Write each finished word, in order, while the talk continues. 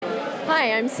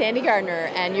Hi, I'm Sandy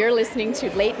Gardner, and you're listening to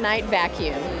Late Night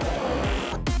Vacuum.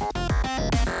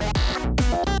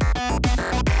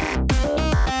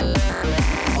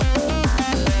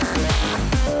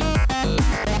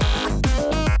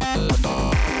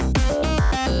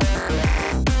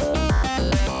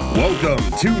 Welcome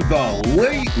to the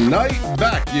Late Night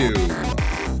Vacuum.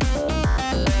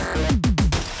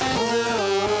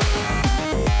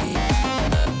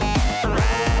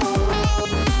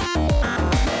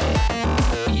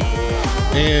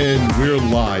 And we're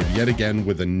live yet again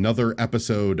with another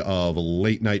episode of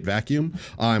Late Night Vacuum.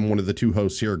 I'm one of the two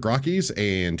hosts here, Grockies,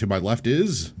 and to my left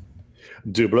is...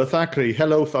 Dubla Thackeray.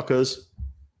 Hello, fuckers.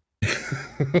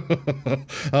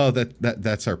 Oh,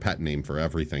 that's our pet name for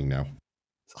everything now.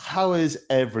 How is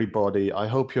everybody? I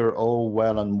hope you're all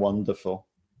well and wonderful.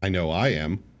 I know I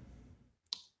am.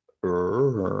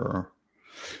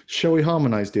 Shall we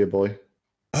harmonize, dear boy?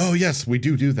 Oh, yes, we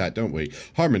do that, don't we?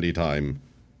 Harmony time.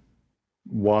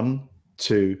 1,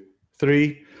 2,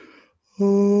 3.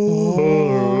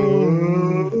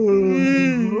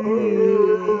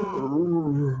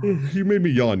 You made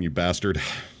me yawn, you bastard.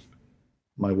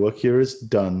 My work here is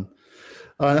done.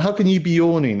 How can you be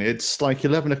yawning? It's like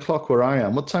 11 o'clock where I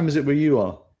am. What time is it where you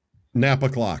are? Nap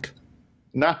o'clock.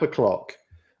 Nap o'clock.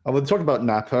 I will talk about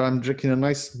Napa. I'm drinking a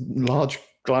nice large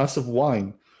glass of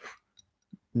wine.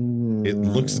 It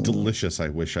looks delicious. I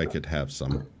wish I could have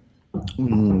some.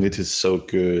 It is so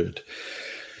good.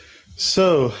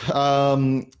 So,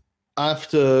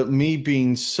 after me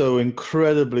being so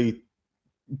incredibly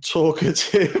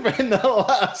talkative in the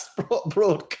last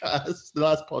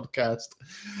podcast,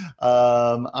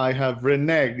 I have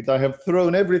reneged. I have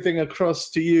thrown everything across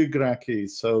to you, Gracky.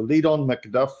 So lead on,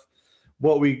 Macduff.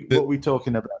 What we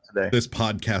talking about today? This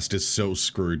podcast is so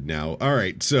screwed now. All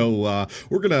right, so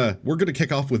we're gonna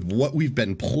kick off with what we've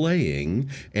been playing,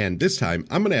 and this time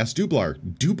I'm gonna ask Dublar.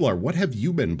 Dublar, what have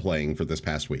you been playing for this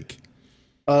past week?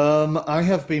 I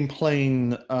have been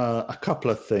playing a couple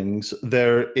of things.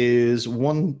 There is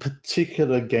one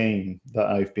particular game that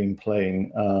I've been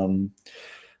playing,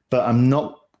 but I'm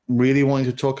not really wanting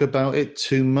to talk about it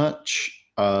too much.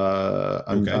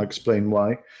 I'll explain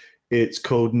why. It's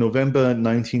called November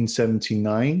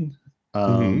 1979.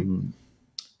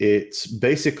 It's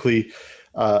basically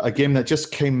a game that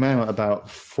just came out about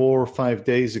 4 or 5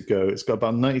 days ago. It's got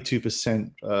about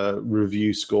 92%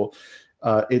 review score.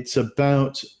 It's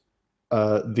about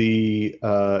the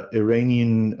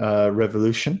Iranian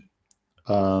Revolution,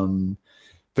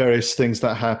 various things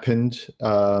that happened,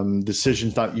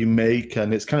 decisions that you make,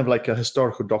 and it's kind of like a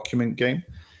historical document game.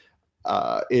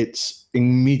 It's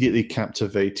immediately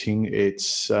captivating.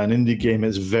 It's an indie game.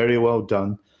 It's very well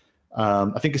done.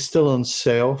 I think it's still on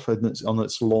sale on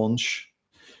its launch.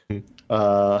 Hang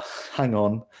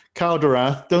on.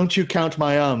 Calderath, don't you count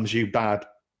my arms, you bad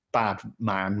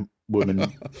man,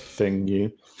 woman thing,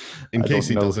 you. In case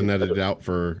he doesn't edit it out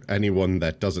for anyone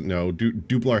that doesn't know,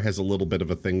 Dublar has a little bit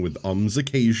of a thing with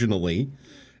occasionally,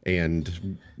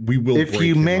 and we will. If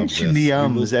you mention the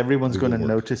everyone's going to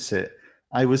notice it.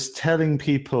 I was telling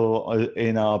people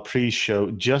in our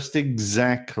pre-show just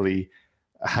exactly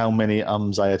how many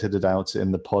I edited out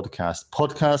in the podcast.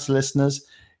 Podcast listeners,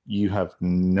 you have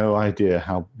no idea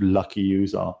how lucky you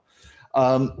are.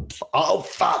 Oh,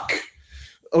 fuck.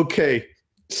 Okay,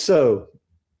 so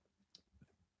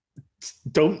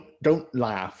don't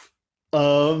laugh.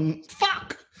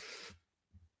 Fuck.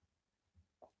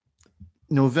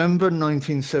 November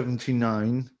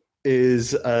 1979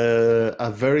 is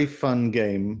a very fun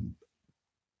game,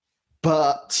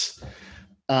 but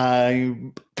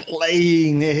I'm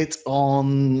playing it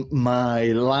on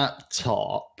my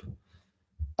laptop,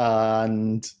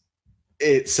 and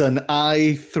it's an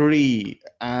i3,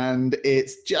 and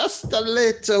it's just a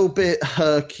little bit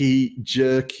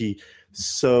herky-jerky,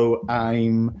 so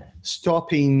I'm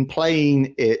stopping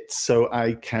playing it so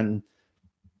I can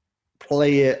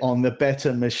play it on the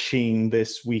better machine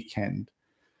this weekend.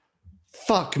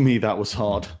 Fuck me, that was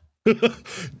hard.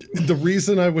 The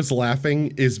reason I was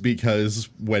laughing is because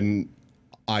when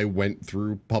I went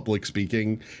through public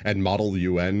speaking and Model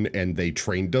UN and they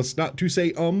trained us not to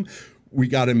say we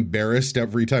got embarrassed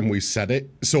every time we said it.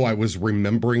 So I was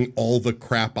remembering all the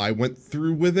crap I went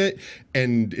through with it,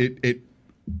 and it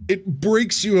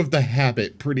breaks you of the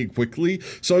habit pretty quickly.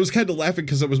 So I was kind of laughing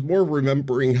because I was more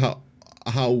remembering how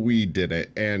we did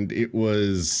it, and it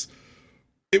was,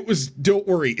 don't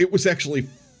worry, it was actually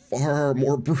far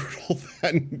more brutal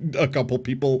than a couple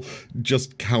people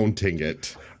just counting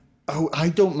it. Oh, I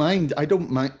don't mind that.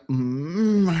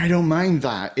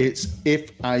 It's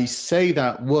if I say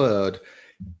that word,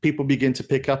 people begin to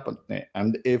pick up on it.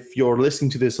 And if you're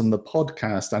listening to this on the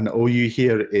podcast and all you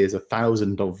hear is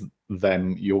 1,000 of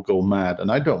them, you'll go mad.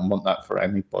 And I don't want that for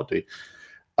anybody.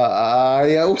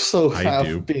 I also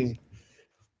have been...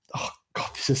 Oh, God,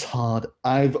 this is hard.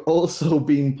 I've also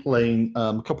been playing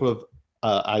a couple of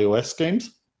iOS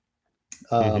games.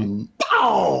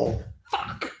 Oh,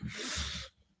 fuck!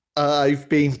 I've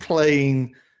been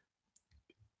playing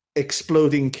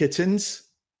Exploding Kittens.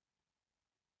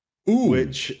 Ooh.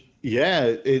 Which,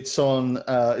 it's on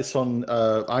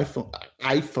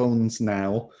iPhones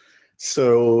now,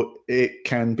 so it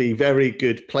can be very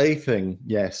good plaything.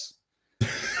 Yes.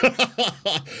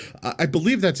 I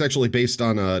believe that's actually based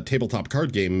on a tabletop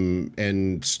card game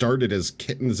and started as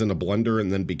Kittens in a Blender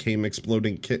and then became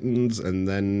Exploding Kittens and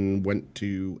then went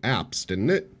to apps,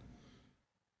 didn't it?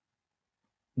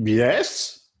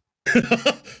 Yes.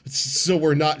 So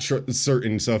we're not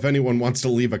certain. So if anyone wants to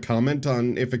leave a comment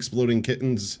on if Exploding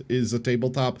Kittens is a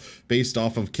tabletop based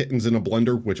off of Kittens in a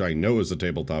Blender, which I know is a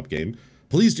tabletop game,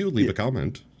 please do leave a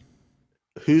comment.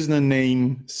 Who's the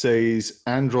name says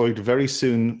Android very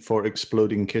soon for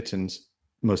Exploding Kittens.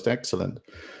 Most excellent.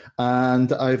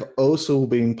 And I've also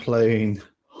been playing,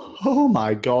 oh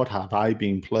my God, have I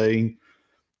been playing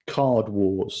Card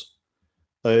Wars.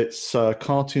 It's a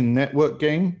Cartoon Network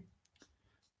game.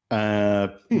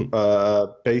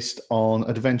 Based on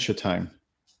Adventure Time.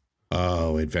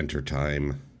 Oh, Adventure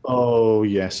Time. Oh,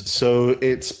 yes. So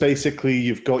it's basically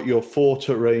you've got your 4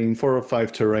 or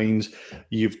 5 terrains.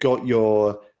 You've got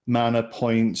your mana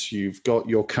points. You've got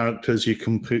your characters you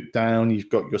can put down. You've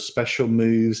got your special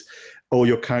moves. All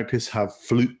your characters have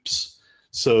floops,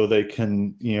 so they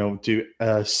can, do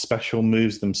special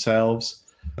moves themselves.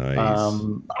 Nice.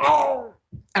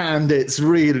 And it's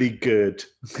really good.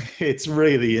 It's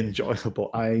really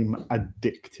enjoyable. I'm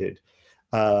addicted.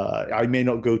 I may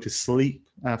not go to sleep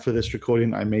after this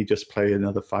recording. I may just play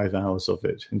another 5 hours of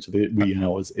it into the wee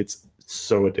hours. It's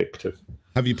so addictive.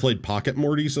 Have you played Pocket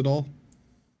Mortys at all?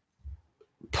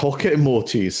 Pocket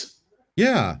Mortys?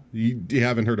 Yeah. You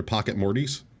haven't heard of Pocket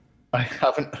Mortys? I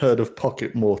haven't heard of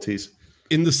Pocket Mortys.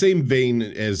 In the same vein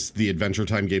as the Adventure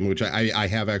Time game, which I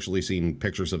have actually seen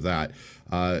pictures of that,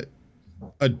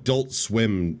 Adult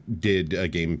Swim did a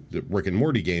game, the Rick and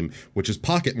Morty game, which is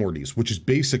Pocket Mortys, which is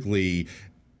basically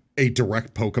a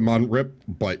direct Pokemon rip,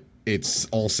 but it's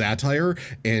all satire,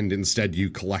 and instead you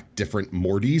collect different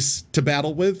Mortys to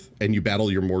battle with, and you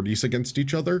battle your Mortys against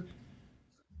each other.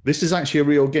 This is actually a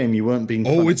real game. You weren't being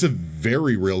funny. Oh, it's a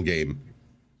very real game.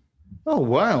 Oh,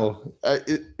 wow.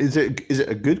 Is it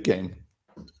a good game?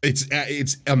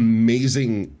 It's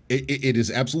amazing. It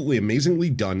is absolutely amazingly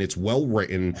done. It's well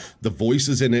written. The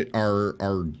voices in it are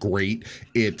great.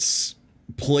 It's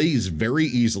plays very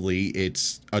easily.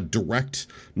 It's a direct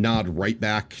nod right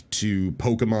back to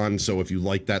Pokemon. So if you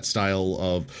like that style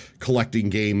of collecting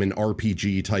game and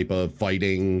RPG type of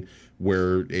fighting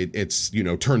where it's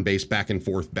turn-based back and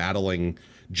forth battling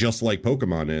just like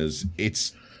Pokemon is,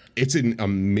 it's an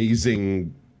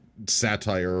amazing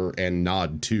satire and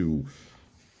nod to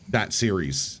that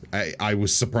series. I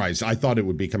was surprised. I thought it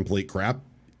would be complete crap.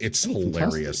 It's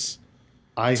hilarious.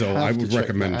 I would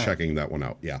recommend checking that one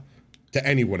out. Yeah. To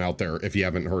anyone out there, if you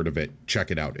haven't heard of it,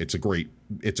 check it out. It's a great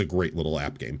little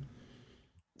app game.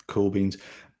 Cool beans.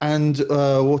 And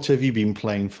what have you been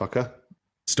playing, fucker?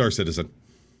 Star Citizen.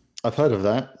 I've heard of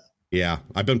that. Yeah,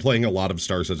 I've been playing a lot of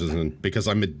Star Citizen because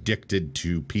I'm addicted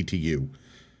to PTU.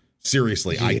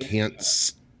 Seriously, yeah. I can't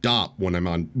stop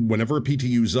whenever a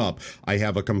PTU's up, I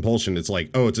have a compulsion. It's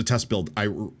like, oh, it's a test build.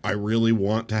 I really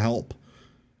want to help.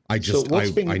 I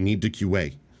need to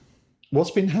QA.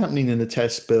 What's been happening in the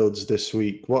test builds this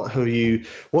week? What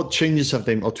changes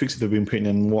or tweaks have they been putting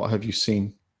in? What have you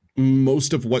seen?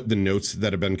 Most of what the notes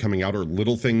that have been coming out are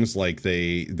little things, like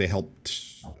they helped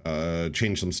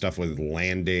change some stuff with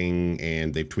landing,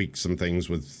 and they've tweaked some things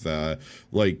with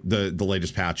like the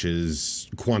latest patches,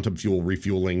 quantum fuel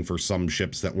refueling for some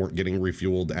ships that weren't getting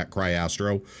refueled at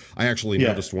Cryastro. I actually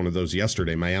noticed one of those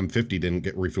yesterday. My M50 didn't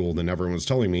get refueled, and everyone was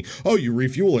telling me, oh, you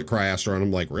refuel at Cryastro, and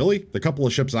I'm like, really? The couple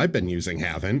of ships I've been using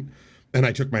haven't. And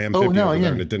I took my M50 over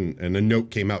there and it didn't, and a note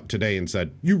came out today and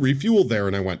said, you refuel there,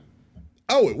 and I went,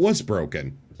 oh, it was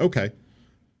broken. Okay.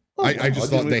 I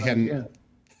just thought they hadn't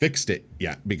fixed it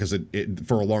yet, because it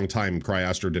for a long time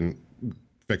Cryastro didn't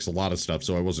fix a lot of stuff,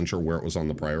 so I wasn't sure where it was on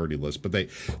the priority list. But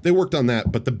they worked on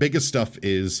that. But the biggest stuff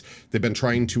is they've been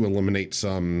trying to eliminate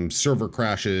some server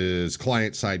crashes,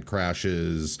 client-side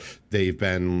crashes. They've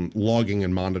been logging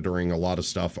and monitoring a lot of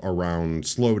stuff around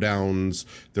slowdowns.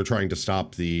 They're trying to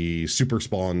stop the super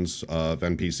spawns of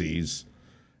NPCs.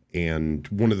 And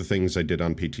one of the things I did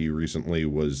on PTU recently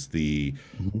was the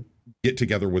get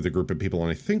together with a group of people,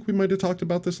 and I think we might have talked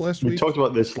about this last week. We talked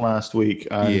about this last week,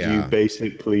 and you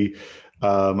basically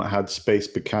had Space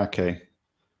Bukake.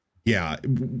 Yeah,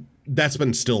 that's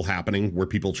been still happening, where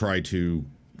people try to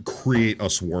create a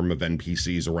swarm of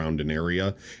NPCs around an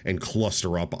area and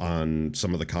cluster up on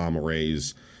some of the comm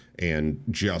arrays and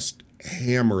just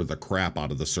hammer the crap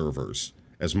out of the servers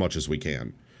as much as we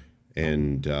can.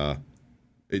 And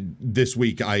this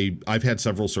week, I've had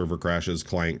several server crashes,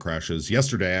 client crashes.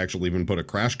 Yesterday, I actually even put a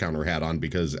crash counter hat on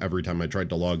because every time I tried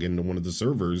to log into one of the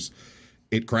servers,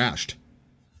 it crashed.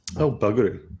 Oh,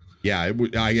 buggery. Yeah,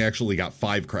 I actually got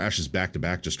 5 crashes back to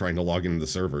back just trying to log into the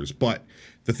servers. But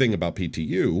the thing about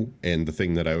PTU, and the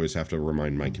thing that I always have to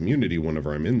remind my community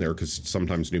whenever I'm in there, because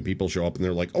sometimes new people show up and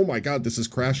they're like, oh my God, this is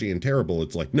crashy and terrible.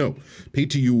 It's like, no,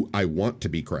 PTU, I want to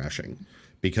be crashing.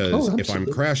 Because if I'm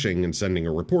crashing and sending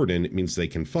a report in, it means they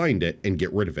can find it and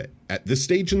get rid of it. At this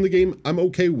stage in the game, I'm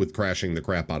okay with crashing the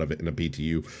crap out of it in a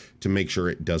PTU to make sure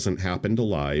it doesn't happen to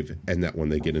live, and that when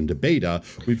they get into beta,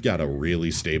 we've got a really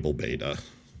stable beta.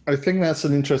 I think that's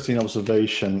an interesting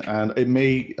observation, and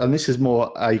and this is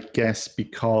more, I guess,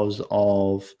 because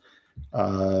of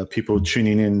people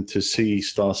tuning in to see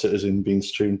Star Citizen being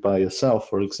streamed by yourself,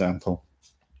 for example,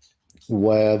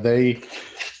 where they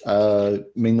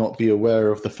may not be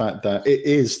aware of the fact that it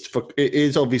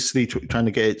is obviously trying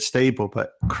to get it stable,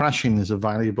 but crashing is a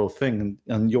valuable thing,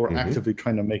 and you're actively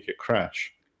trying to make it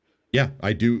crash. Yeah,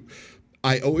 I do.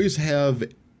 I always have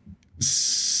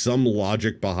some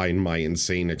logic behind my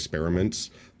insane experiments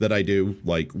that I do,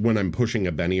 like when I'm pushing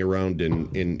a Benny around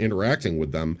and interacting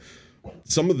with them.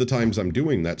 Some of the times I'm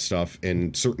doing that stuff,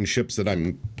 and certain ships that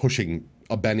I'm pushing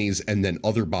a Benny's and then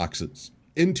other boxes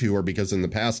into are because in the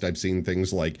past I've seen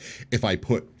things like if I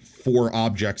put 4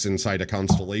 objects inside a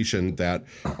constellation that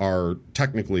are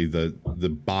technically the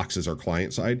boxes are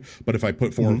client side, but if I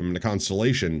put 4 of them in a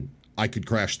constellation, I could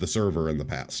crash the server in the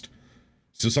past.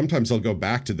 So sometimes I'll go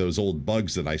back to those old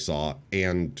bugs that I saw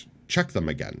and check them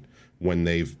again when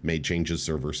they've made changes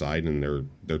server side and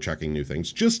they're checking new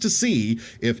things, just to see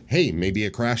if, hey, maybe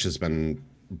a crash has been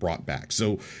brought back.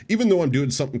 So even though I'm doing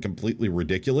something completely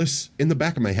ridiculous, in the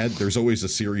back of my head, there's always a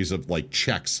series of like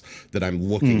checks that I'm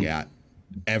looking at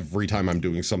every time I'm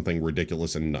doing something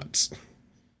ridiculous and nuts.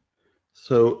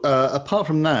 So apart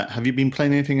from that, have you been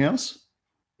playing anything else?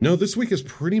 No, this week has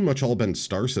pretty much all been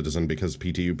Star Citizen because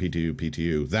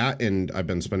PTU. That, and I've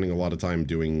been spending a lot of time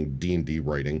doing D&D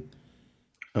writing.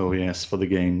 Oh, yes, for the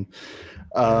game.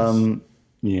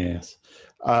 Yes.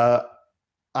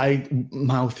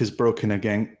 Mouth is broken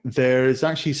again. There is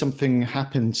actually something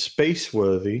happened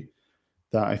space-worthy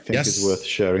that I think is worth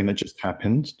sharing that just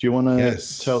happened. Do you want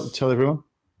to tell everyone?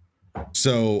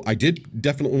 So I did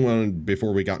definitely want,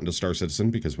 before we got into Star Citizen,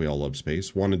 because we all love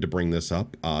space, wanted to bring this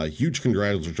up. Huge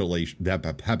congratulations.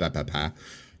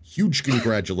 Huge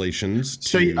congratulations to...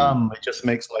 Say it just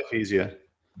makes life easier.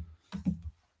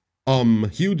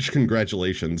 Huge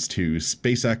congratulations to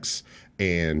SpaceX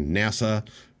and NASA,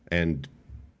 and,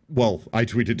 well, I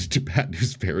tweeted to Bad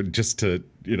News Bear just to,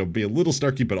 be a little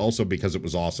snarky, but also because it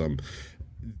was awesome.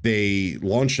 They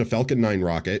launched a Falcon 9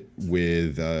 rocket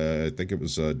with, I think it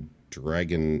was a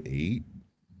Dragon 8.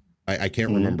 I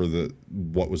can't remember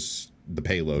what was the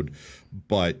payload,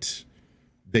 but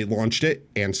they launched it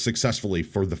and successfully,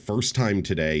 for the first time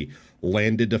today,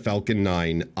 landed a Falcon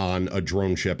 9 on a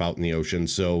drone ship out in the ocean.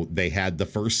 So they had the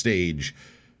first stage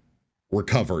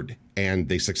recovered, and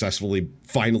they successfully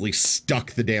finally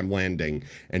stuck the damn landing.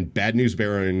 And Bad News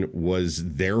Baron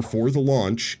was there for the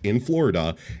launch in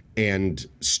Florida and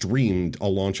streamed a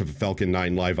launch of a Falcon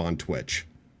 9 live on Twitch.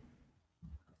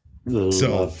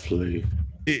 Lovely.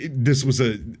 This was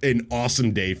an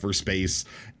awesome day for space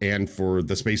and for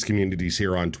the space communities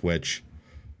here on Twitch.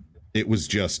 It was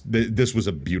just, this was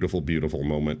a beautiful, beautiful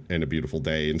moment and a beautiful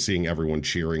day, and seeing everyone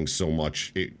cheering so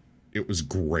much, it was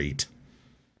great.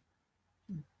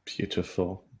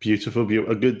 Beautiful.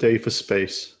 A good day for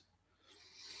space.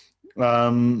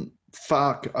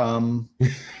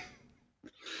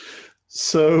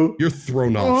 So you're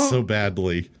thrown off so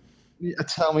badly.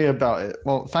 Tell me about it.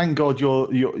 Well, thank God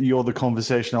you're the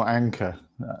conversational anchor.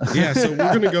 Yeah, so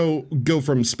we're gonna go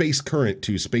from space current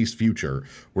to space future,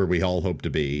 where we all hope to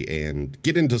be, and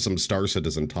get into some Star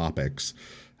Citizen topics.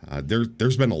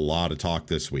 There's been a lot of talk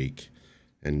this week,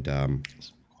 and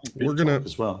we're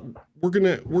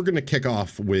gonna kick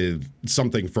off with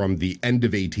something from the end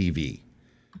of ATV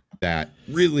that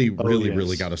really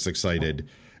got us excited.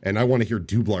 And I want to hear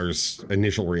Dublar's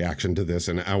initial reaction to this,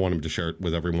 and I want him to share it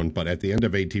with everyone. But at the end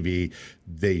of ATV,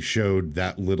 they showed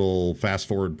that little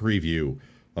fast-forward preview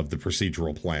of the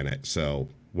procedural planet. So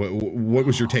what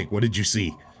was your take? What did you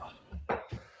see?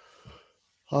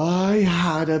 I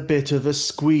had a bit of a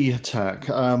squee attack.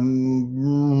 Pretty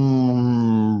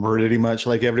much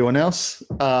like everyone else,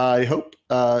 I hope.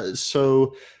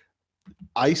 So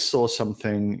I saw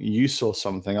something, you saw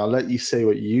something. I'll let you say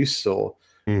what you saw.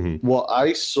 What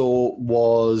I saw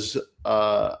was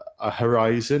a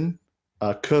horizon,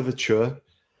 a curvature.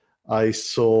 I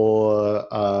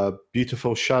saw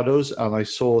beautiful shadows, and I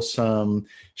saw some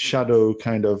shadow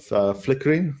kind of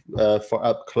flickering for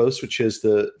up close, which is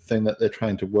the thing that they're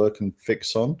trying to work and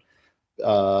fix on,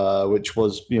 which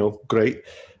was, great.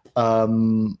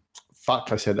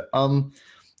 Fuck, I said.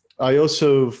 I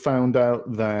also found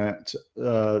out that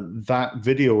that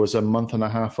video was a month and a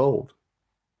half old.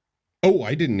 Oh,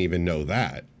 I didn't even know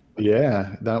that.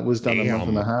 Yeah, that was done a month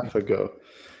and a half ago.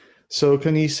 So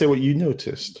can you say what you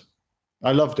noticed?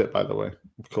 I loved it, by the way,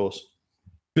 of course.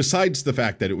 Besides the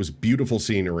fact that it was beautiful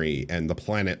scenery and the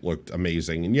planet looked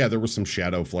amazing, and yeah, there was some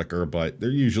shadow flicker, but there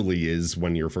usually is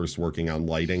when you're first working on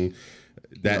lighting.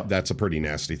 That's a pretty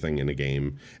nasty thing in a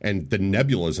game. And the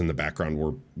nebulas in the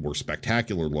background were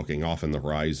spectacular looking off in the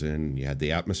horizon. You had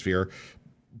the atmosphere.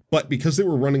 But because they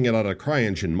were running it out of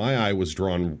CryEngine, my eye was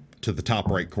drawn to the top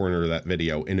right corner of that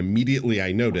video, and immediately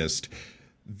I noticed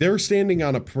they're standing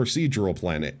on a procedural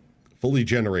planet, fully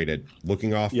generated,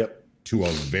 looking off to a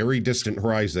very distant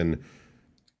horizon,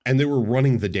 and they were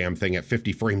running the damn thing at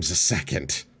 50 frames a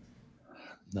second.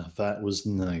 Now that was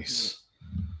nice.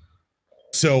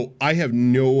 So I have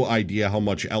no idea how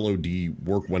much LOD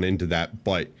work went into that,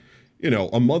 but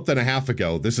a month and a half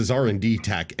ago, this is R&D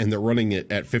tech, and they're running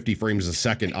it at 50 frames a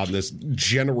second on this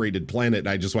generated planet. And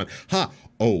I just went,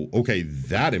 oh, okay,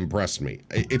 that impressed me.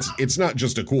 It's not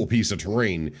just a cool piece of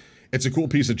terrain. It's a cool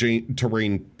piece of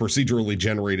terrain procedurally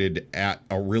generated at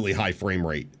a really high frame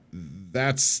rate.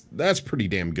 That's pretty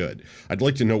damn good. I'd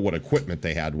like to know what equipment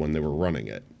they had when they were running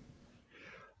it.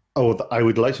 Oh, I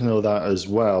would like to know that as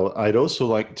well. I'd also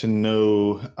like to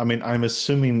know, I'm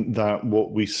assuming that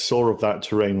what we saw of that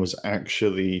terrain was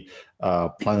actually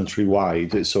planetary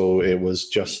wide. So it was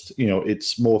just,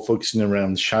 it's more focusing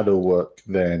around shadow work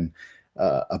than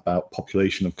about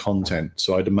population of content.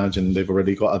 So I'd imagine they've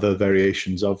already got other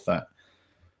variations of that.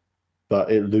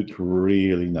 But it looked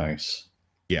really nice.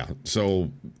 Yeah,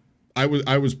 so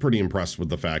I was pretty impressed with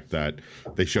the fact that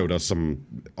they showed us some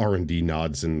R&D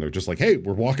nods, and they're just like, hey,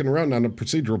 we're walking around on a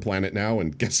procedural planet now,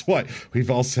 and guess what?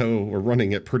 We're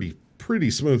running it pretty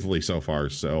smoothly so far.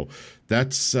 So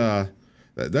that's a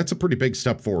pretty big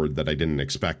step forward that I didn't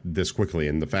expect this quickly.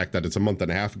 And the fact that it's a month and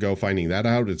a half ago finding that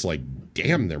out, it's like,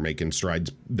 damn, they're making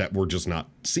strides that we're just not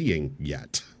seeing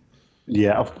yet.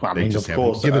 Yeah, of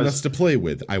course. Given us to play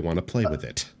with. I want to play with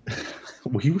it.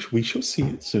 We shall see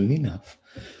it soon enough.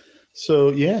 So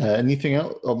yeah, anything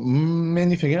else?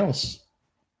 Anything else?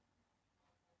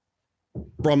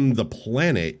 From the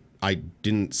planet, I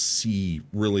didn't see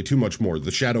really too much more.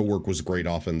 The shadow work was great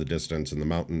off in the distance in the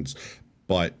mountains.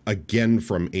 But again,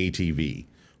 from ATV,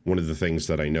 one of the things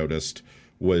that I noticed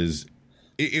was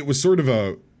it was sort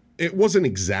of it wasn't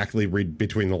exactly read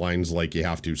between the lines like you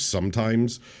have to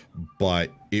sometimes, but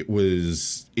it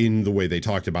was in the way they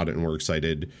talked about it and were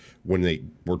excited when they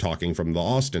were talking from the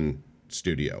Austin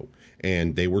studio.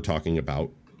 And they were talking about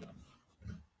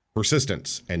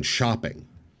persistence and shopping.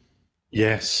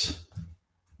 Yes.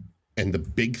 And the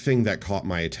big thing that caught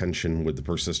my attention with the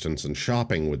persistence and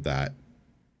shopping with that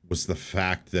was the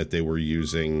fact that they were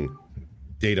using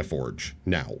DataForge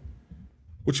now,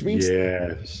 which means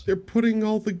they're putting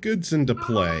all the goods into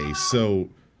play. So,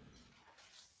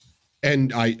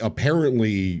 and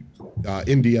apparently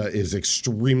India is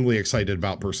extremely excited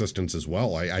about persistence as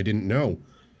well. I didn't know.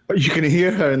 You can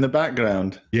hear her in the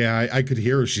background. Yeah, I could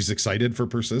hear her. She's excited for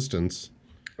persistence.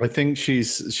 I think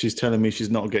she's telling me she's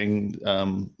not getting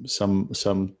some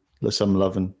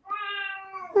loving.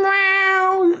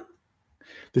 Meow.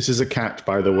 This is a cat,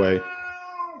 by the way.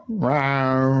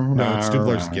 No, it's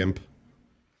Stubler's Gimp.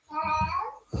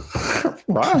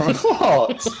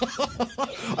 What?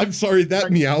 I'm sorry,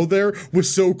 that meow there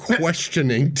was so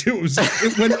questioning too.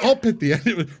 It went up at the end.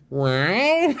 It was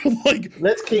wow. Like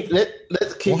let's keep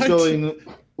going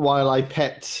while I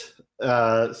pet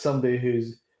somebody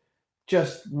who's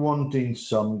just wanting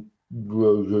some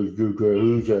good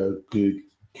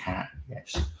cat.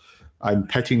 Yes, I'm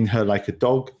petting her like a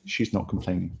dog. She's not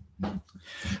complaining.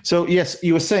 So yes,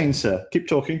 you were saying, sir. Keep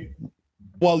talking.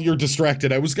 While you're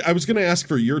distracted, I was going to ask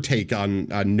for your take on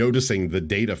noticing the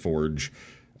DataForge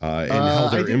and how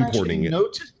they're importing it.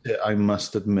 Noticed it, I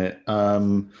must admit.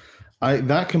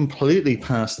 That completely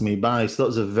passed me by. So that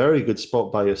was a very good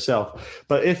spot by yourself.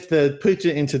 But if they put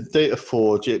it into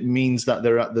DataForge, it means that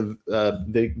they're at the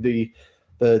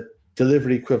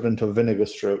delivery equivalent of vinegar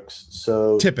strokes.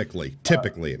 So Typically,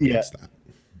 it means that.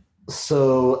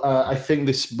 So I think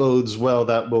this bodes well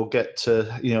that we'll get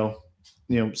to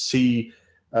see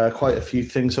quite a few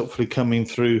things hopefully coming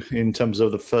through in terms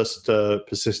of the first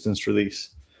persistence release.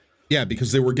 Yeah,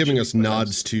 because they were giving us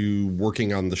nods to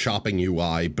working on the shopping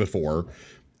UI before,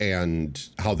 and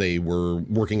how they were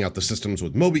working out the systems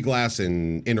with mobiGlas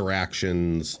and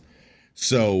interactions.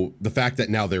 So the fact that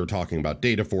now they were talking about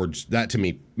DataForge, that to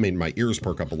me made my ears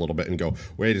perk up a little bit and go,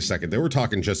 wait a second, they were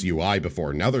talking just UI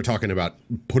before. Now they're talking about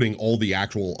putting all the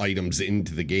actual items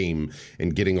into the game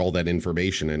and getting all that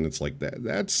information. And it's like,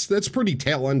 that's pretty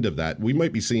tail end of that. We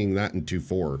might be seeing that in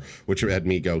 2.4, which had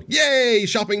me go, yay,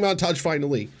 shopping montage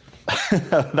finally.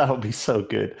 That would be so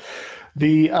good.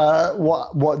 The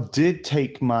what did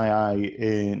take my eye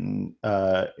in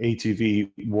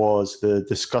ATV was the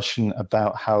discussion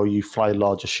about how you fly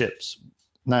larger ships.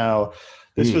 Now,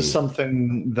 this was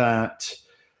something that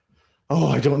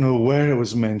I don't know where it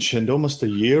was mentioned. Almost a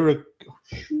year ago,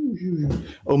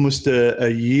 a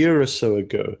year or so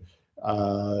ago,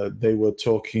 they were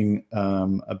talking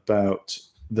about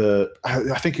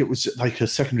I think it was like a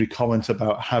secondary comment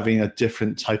about having a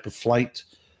different type of flight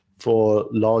for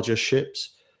larger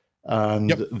ships, and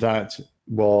that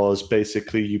was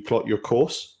basically you plot your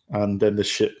course and then the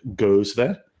ship goes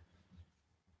there,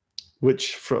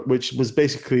 which was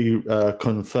basically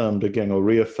confirmed again or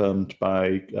reaffirmed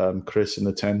by Chris in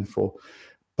the 10.4.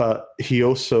 But he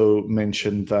also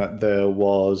mentioned that there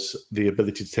was the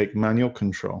ability to take manual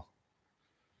control.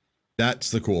 That's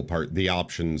the cool part, the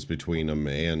options between them.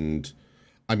 And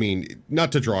I mean,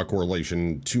 not to draw a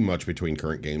correlation too much between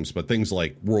current games, but things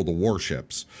like World of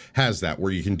Warships has that,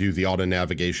 where you can do the auto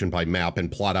navigation by map and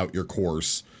plot out your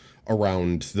course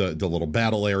around the little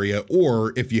battle area.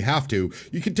 Or if you have to,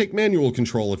 you can take manual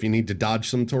control if you need to dodge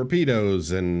some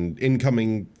torpedoes and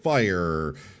incoming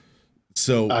fire.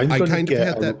 So I kind of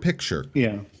had that picture.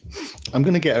 Yeah. I'm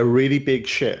going to get a really big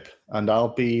ship and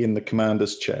I'll be in the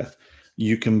commander's chair.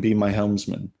 You can be my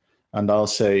helmsman. And I'll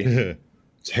say...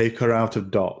 Take her out of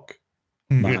dock.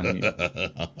 Man.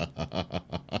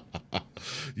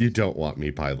 You don't want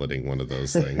me piloting one of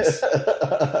those things.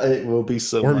 It will be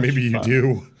so or much maybe fun. You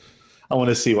do. I want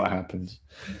to see what happens.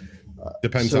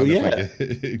 Depends on if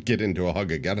I get into a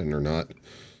Hug-ageddon or not.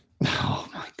 Oh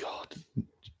my God.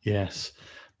 Yes.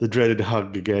 The dreaded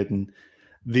Hug-ageddon.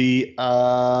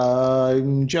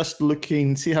 I'm just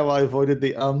looking, see how I avoided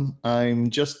the I'm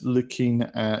just looking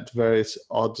at various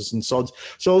odds and sods.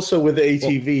 So also with the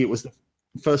ATV, it was the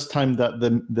first time that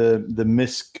the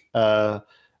MISC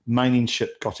mining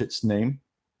ship got its name.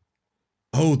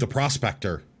 Oh, the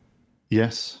Prospector.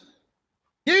 Yes.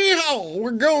 Yeehaw!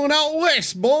 We're going out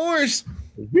west, boys.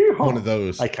 Yeehaw! One of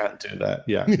those. I can't do that.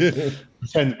 Yeah.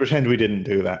 pretend we didn't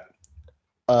do that.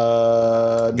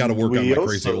 Got to work on my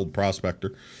crazy old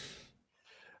Prospector.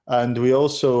 And we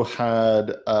also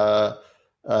had an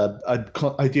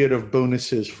idea of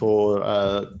bonuses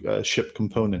for ship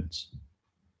components.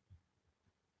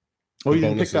 Oh, you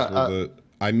didn't pick that?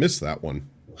 I missed that one.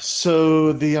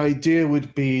 So the idea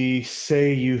would be,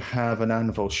 say you have an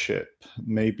anvil ship.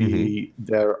 Maybe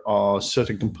there are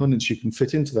certain components you can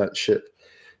fit into that ship,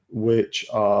 which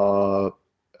are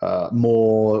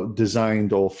more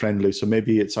designed or friendly. So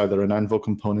maybe it's either an anvil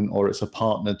component or it's a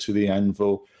partner to the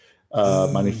anvil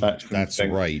manufacturing. That's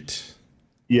thing. Right.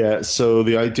 Yeah. So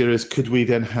the idea is, could we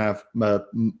then have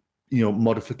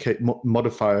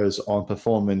modifiers on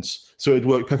performance? So it'd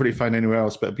work perfectly fine anywhere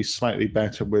else, but it'd be slightly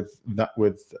better with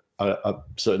a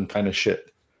certain kind of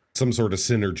ship. Some sort of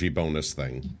synergy bonus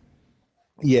thing.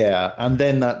 Yeah, and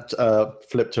then that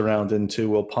flipped around into,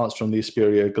 will parts from the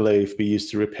Asperia glaive be used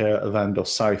to repair a Vandal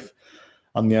scythe?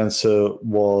 And the answer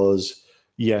was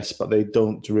yes, but they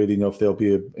don't really know if there'll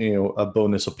be a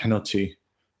bonus or penalty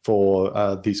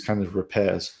for these kind of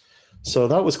repairs. So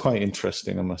that was quite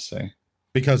interesting, I must say.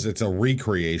 Because it's a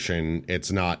recreation,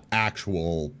 it's not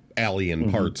actual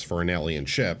alien parts for an alien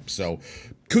ship. So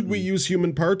could we use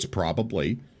human parts?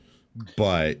 Probably.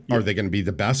 But are they going to be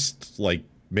the best? Like,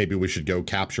 maybe we should go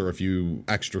capture a few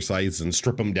extra scythes and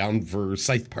strip them down for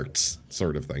scythe parts,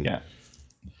 sort of thing. Yeah.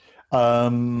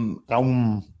 And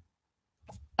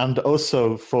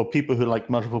also for people who like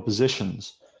multiple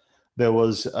positions, there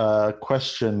was a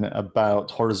question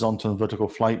about horizontal and vertical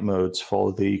flight modes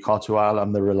for the Cartual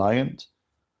and the Reliant.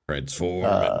 Transform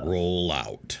and roll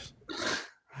out.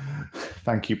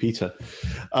 Thank you, Peter.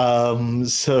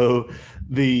 So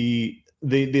the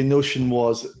notion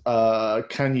was,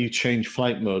 can you change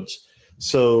flight modes?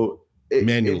 So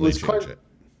manually it was change it.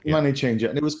 Yeah. Manually change it,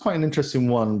 and it was quite an interesting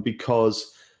one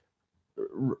because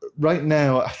right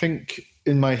now I think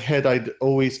in my head, I'd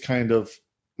always kind of,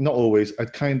 not always,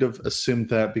 I'd kind of assumed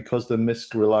that because the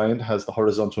MISC Reliant has the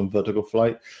horizontal and vertical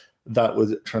flight, that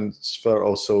would transfer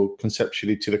also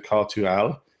conceptually to the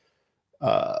Car2Al.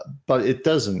 But it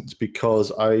doesn't,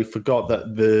 because I forgot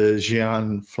that the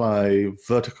Xi'an fly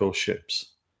vertical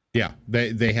ships. Yeah,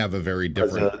 they have a very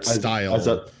different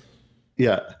style.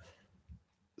 Yeah.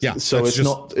 So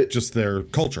it's just their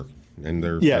culture and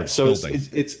their so building.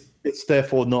 it's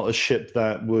therefore not a ship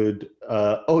that would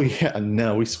and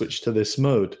now we switch to this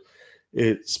mode.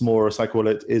 It's more it's like, well,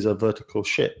 it is a vertical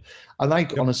ship. And I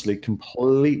honestly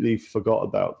completely forgot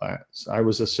about that. So I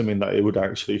was assuming that it would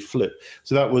actually flip.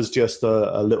 So that was just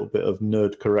a little bit of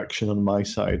nerd correction on my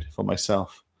side for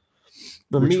myself,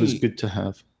 which was good to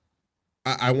have.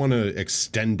 I want to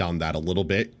extend on that a little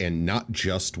bit, and not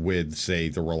just with, say,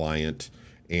 the Reliant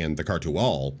and the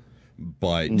Car2Al,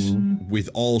 but with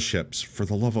all ships. For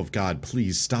the love of God,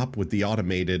 please stop with the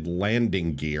automated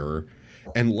landing gear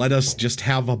and let us just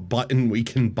have a button we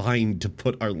can bind to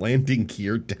put our landing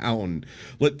gear down.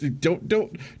 Don't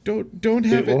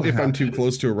have it if I'm too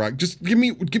close to a rock. Just give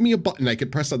me a button I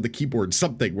could press on the keyboard,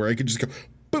 something where I could just go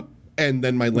boop, and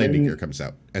then my landing gear comes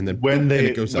out, and then and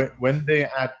it goes up. When they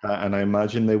add that, and I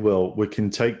imagine they will, we can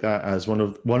take that as one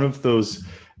of those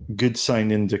good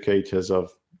sign indicators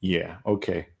of, yeah,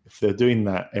 okay, if they're doing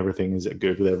that, everything is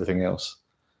good with everything else.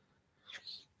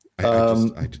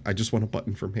 I just want a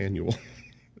button for manual.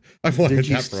 I've wanted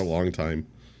that for a long time.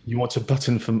 You want a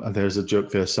button from? There's a joke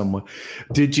there somewhere.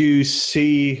 Did you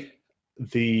see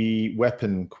the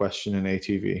weapon question in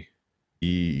ATV?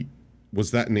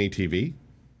 Was that an ATV?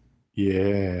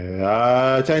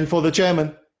 Yeah, 10 for the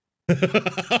chairman.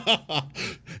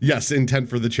 Yes, in 10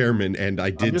 for the chairman, and I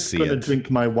did see it. I'm just going to drink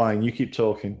my wine. You keep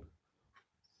talking.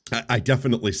 I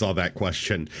definitely saw that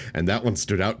question, and that one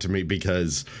stood out to me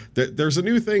because there's a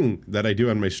new thing that I do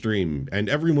on my stream, and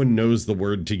everyone knows the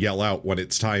word to yell out when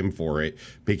it's time for it,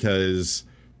 because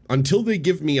until they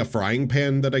give me a frying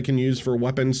pan that I can use for a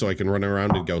weapon so I can run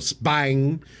around and go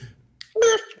spang,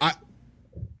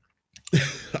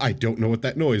 I don't know what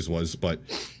that noise was, but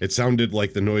it sounded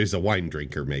like the noise a wine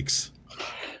drinker makes.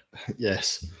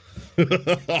 Yes.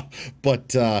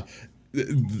 But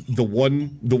the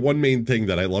one main thing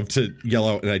that I love to yell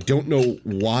out, and I don't know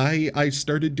why I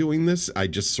started doing this, I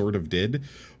just sort of did,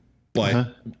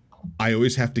 but I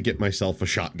always have to get myself a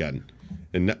shotgun.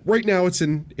 And right now it's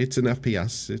an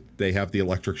FPS. They have the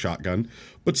electric shotgun,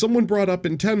 but someone brought up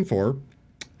in 10-4,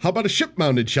 how about a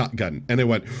ship-mounted shotgun? And I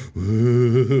went,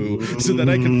 ooh, so that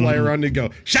I can fly around and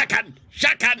go, shotgun,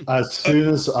 shotgun. As soon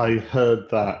as I heard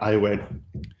that, I went,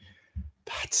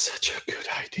 that's such a good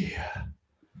idea.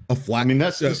 A flat,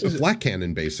 that's a flat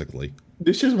cannon, basically.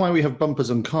 This is why we have bumpers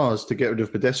on cars, to get rid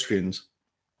of pedestrians.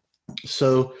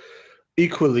 So,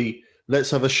 equally,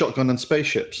 let's have a shotgun on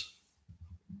spaceships.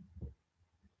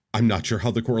 I'm not sure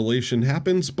how the correlation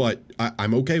happens, but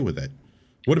I'm okay with it.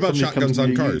 What about shotguns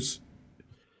on cars?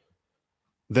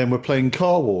 Then we're playing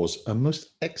Car Wars, a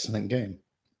most excellent game.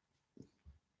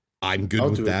 I'm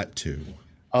good with that, too.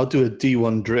 I'll do a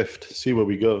D1 drift, see where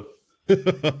we go.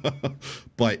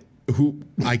 But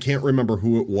I can't remember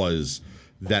who it was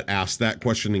that asked that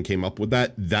question and came up with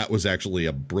that. That was actually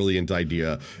a brilliant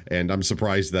idea, and I'm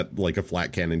surprised that like a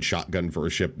flat cannon shotgun for a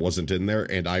ship wasn't in there,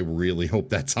 and I really hope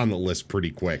that's on the list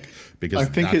pretty quick, because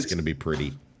that's going to be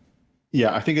pretty.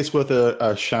 Yeah, I think it's worth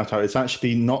a shout out. It's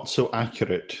actually not so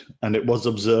accurate, and it was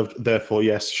observed, therefore,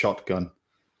 yes, shotgun.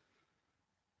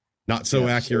 Not so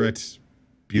accurate.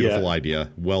 Beautiful idea.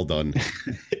 Well done.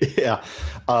 Yeah.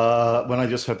 When I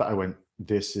just heard that, I went,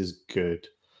 this is good.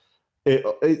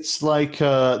 It's like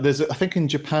I think in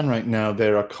Japan right now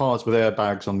there are cars with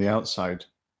airbags on the outside,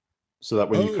 so that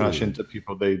when you crash into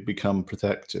people, they become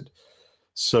protected.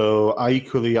 So I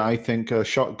think a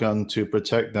shotgun to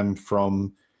protect them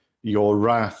from your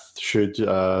wrath should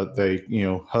they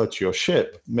hurt your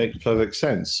ship makes perfect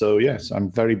sense. So yes,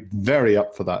 I'm very, very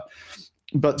up for that.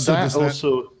 But so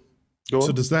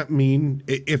does that mean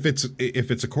if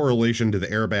it's a correlation to the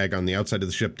airbag on the outside of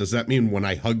the ship, does that mean when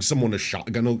I hug someone, a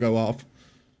shotgun will go off?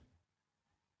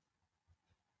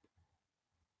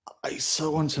 I so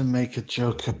want to make a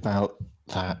joke about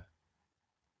that.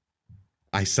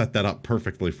 I set that up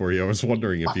perfectly for you. I was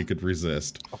wondering if you could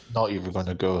resist. I'm not even going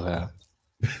to go there.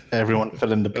 Everyone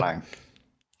fill in the blank.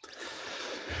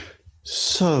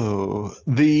 So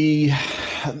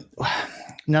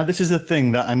now this is the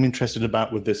thing that I'm interested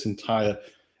about with this entire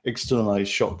externalized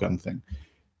shotgun thing,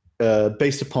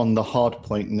 based upon the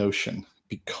hardpoint notion,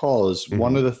 because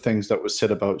one of the things that was said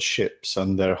about ships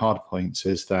and their hardpoints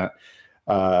is that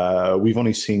we've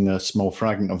only seen a small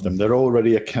fragment of them. They're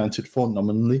already accounted for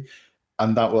nominally,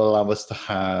 and that will allow us to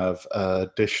have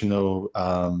additional.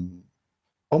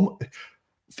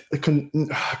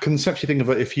 Conceptually, think of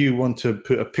it, if you want to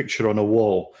put a picture on a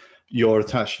wall, you're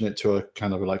attaching it to a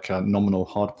kind of like a nominal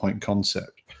hardpoint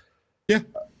concept. Yeah.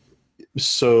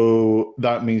 So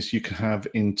that means you can have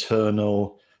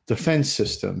internal defense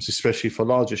systems, especially for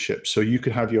larger ships. So you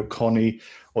could have your Connie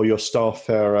or your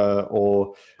Starfarer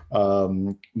or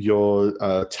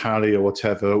your Tally or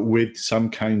whatever with some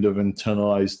kind of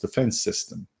internalized defense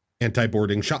system.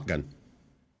 Anti-boarding shotgun.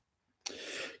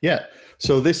 Yeah.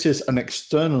 So this is an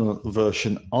external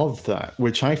version of that,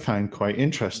 which I find quite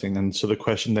interesting. And so the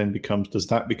question then becomes, does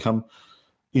that become,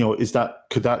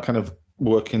 could that kind of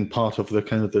work in part of the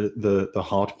kind of the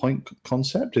hardpoint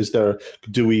concept?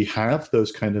 Do we have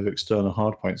those kind of external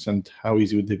hardpoints, and how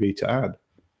easy would they be to add?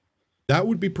 That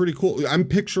would be pretty cool. I'm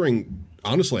picturing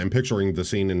the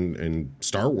scene in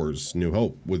Star Wars New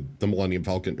Hope with the Millennium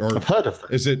Falcon. Or I've heard of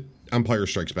that. Is it Empire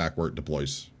Strikes Back where it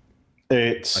deploys?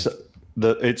 It's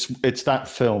that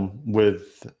film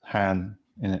with Han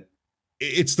in it.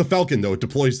 It's the Falcon, though. It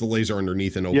deploys the laser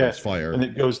underneath and opens fire. And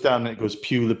it goes down and it goes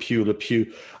pew, la, pew, la,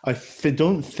 pew. I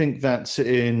don't think that's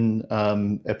in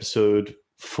episode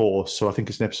 4, so I think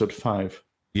it's in episode 5.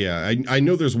 Yeah, I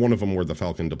know there's one of them where the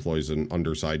Falcon deploys an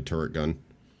underside turret gun.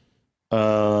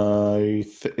 I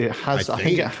think it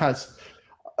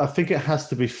has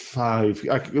to be 5.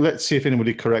 Let's see if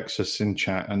anybody corrects us in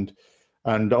chat. And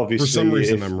obviously, for some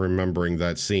reason, I'm remembering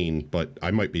that scene, but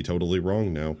I might be totally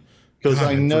wrong now. Because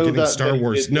I know that Star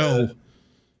Wars.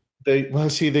 They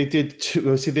did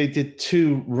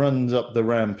 2 runs up the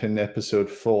ramp in episode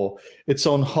 4. It's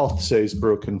on Hoth says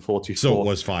broken 44. So it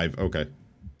was 5. Okay.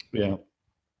 Yeah,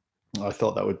 I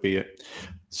thought that would be it.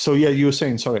 So yeah, you were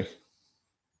saying, sorry.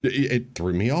 It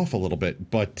threw me off a little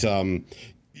bit, but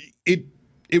it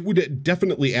would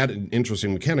definitely add an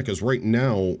interesting mechanic, because right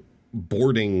now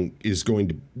boarding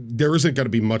there isn't going to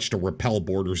be much to repel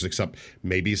boarders, except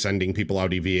maybe sending people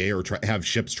out EVA or have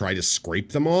ships try to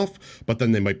scrape them off, but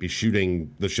then they might be shooting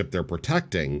the ship they're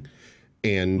protecting,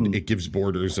 and it gives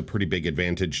boarders a pretty big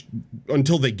advantage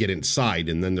until they get inside,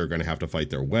 and then they're going to have to fight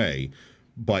their way.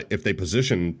 But if they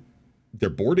position their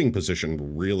boarding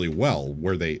position really well,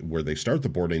 where they start the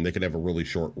boarding, they could have a really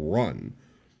short run.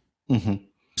 Mm-hmm.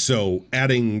 So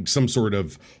adding some sort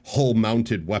of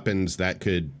hull-mounted weapons that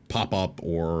could pop up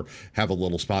or have a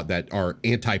little spot that are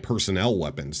anti-personnel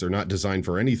weapons. They're not designed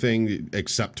for anything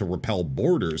except to repel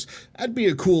boarders. That'd be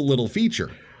a cool little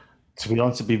feature. To be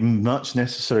honest, it'd be much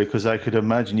necessary, because I could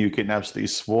imagine you getting absolutely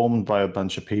swarmed by a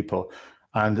bunch of people.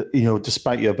 And,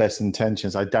 despite your best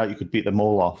intentions, I doubt you could beat them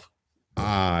all off.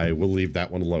 I will leave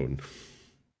that one alone.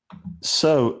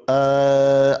 So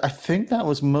I think that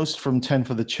was most from 10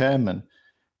 for the chairman.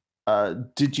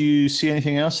 Did you see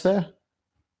anything else there?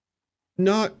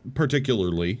 Not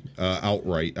particularly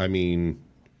outright. I mean,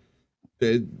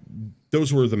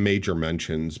 those were the major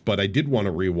mentions, but I did want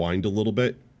to rewind a little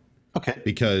bit. Okay.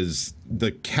 Because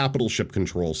the capital ship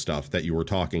control stuff that you were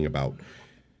talking about.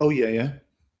 Oh, yeah.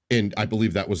 And I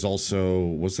believe that was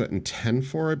that in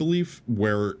 10-4, I believe,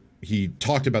 where he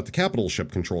talked about the capital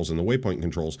ship controls and the waypoint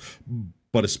controls,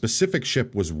 but a specific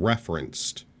ship was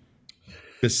referenced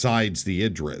besides the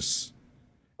Idris,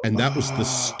 and that was the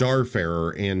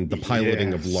Starfarer and the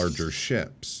piloting of larger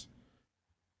ships.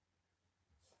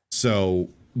 So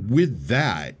with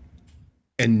that,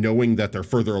 and knowing that they're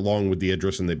further along with the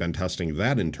Idris and they've been testing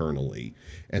that internally,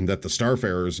 and that the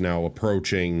Starfarer is now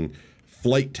approaching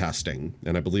flight testing,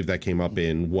 and I believe that came up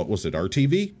in, what was it,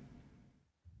 RTV?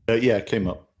 Yeah, it came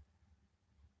up.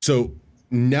 So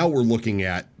now we're looking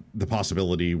at the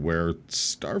possibility where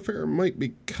Starfarer might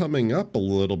be coming up a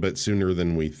little bit sooner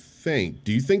than we think.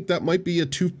 Do you think that might be a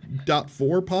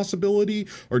 2.4 possibility,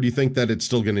 or do you think that it's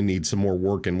still going to need some more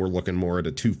work and we're looking more at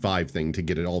a 2.5 thing to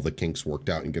get all the kinks worked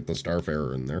out and get the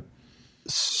Starfarer in there?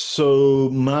 So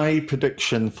my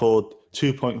prediction for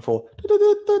 2.4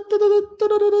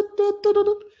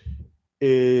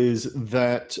 is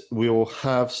that we will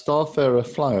have Starfarer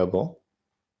flyable,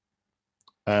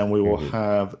 and we will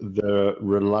have the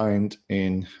Reliant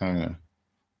in hangar.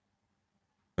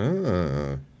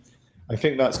 I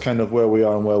think that's kind of where we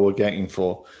are and where we're getting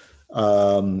for.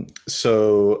 And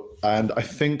I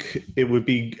think it would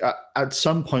be at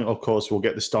some point, of course, we'll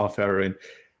get the Starfarer in.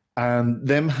 And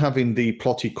them having the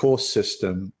plotty course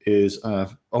system is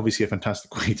obviously a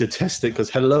fantastic way to test it,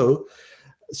 because hello.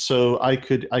 So I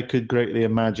could greatly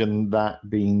imagine that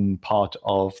being part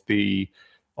of the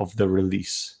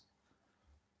release.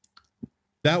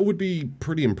 That would be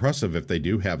pretty impressive if they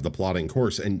do have the plotting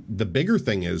course. And the bigger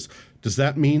thing is, does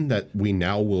that mean that we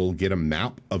now will get a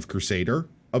map of Crusader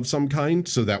of some kind,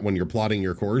 so that when you're plotting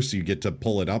your course, you get to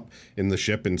pull it up in the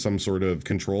ship in some sort of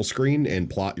control screen and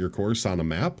plot your course on a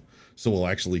map. So we'll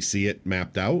actually see it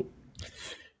mapped out.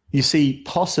 You see,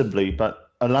 possibly, but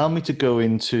allow me to go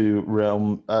into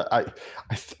realm. I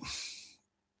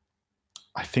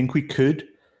think we could,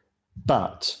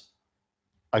 but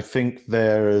I think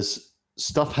there's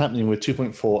stuff happening with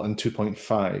 2.4 and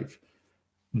 2.5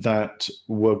 that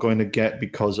we're going to get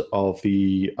because of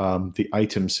the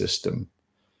item system,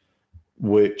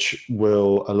 which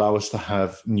will allow us to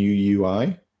have new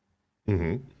UI.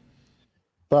 Mm-hmm.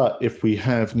 But if we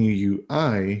have new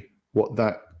UI, what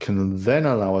that can then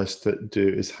allow us to do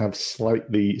is have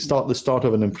the start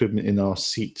of an improvement in our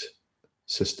seat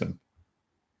system,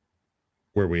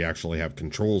 where we actually have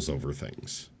controls over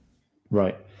things.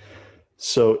 Right.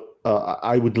 So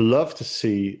I would love to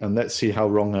see, and let's see how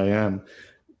wrong I am,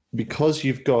 because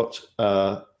you've got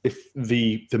if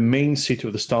the main seat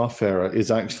of the Starfarer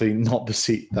is actually not the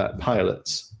seat that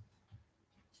pilots.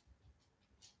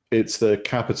 It's the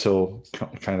capital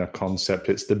kind of concept.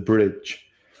 It's the bridge.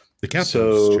 The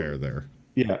captain's chair there.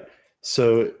 Yeah.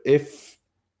 So if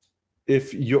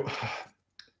you're,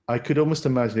 I could almost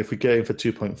imagine if we get in for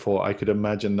 2.4, I could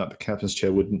imagine that the captain's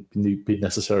chair wouldn't be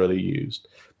necessarily used.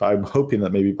 But I'm hoping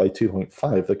that maybe by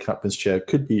 2.5, the captain's chair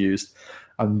could be used,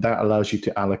 and that allows you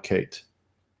to allocate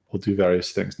or do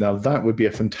various things. Now, that would be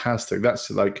a fantastic, that's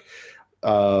like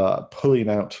pulling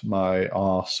out my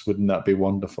arse. Wouldn't that be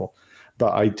wonderful?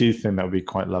 But I do think that would be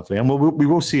quite lovely. And we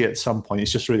will see it at some point.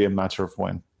 It's just really a matter of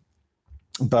when.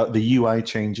 But the UI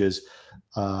changes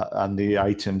and the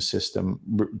item system,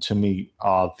 to me,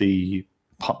 are the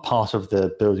part of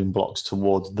the building blocks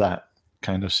towards that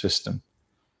kind of system.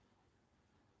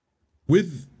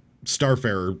 With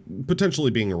Starfarer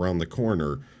potentially being around the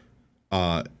corner,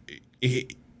 one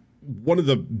of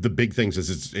the big things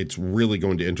is it's really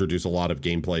going to introduce a lot of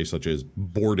gameplay, such as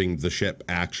boarding the ship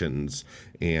actions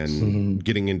and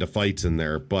getting into fights in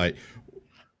there. But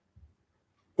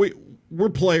we're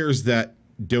players that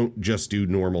don't just do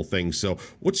normal things. So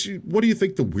what do you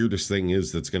think the weirdest thing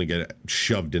is that's going to get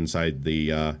shoved inside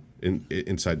the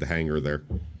inside the hangar there?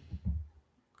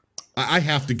 I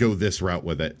have to go this route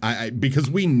with it, because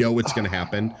we know it's going to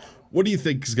happen. What do you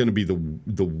think is going to be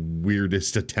the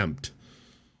weirdest attempt?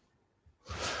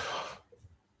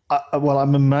 Well,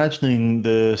 I'm imagining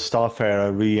the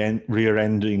Starfarer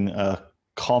rear-ending a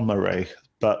comm array,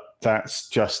 but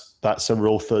that's a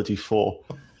Rule 34.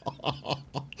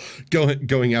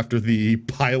 Going after the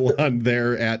pylon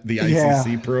there at the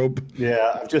ICC probe.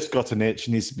 Yeah, I've just got an itch.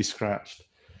 It needs to be scratched.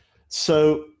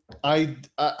 So I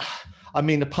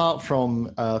mean, apart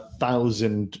from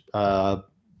 1,000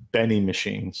 Benny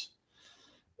machines,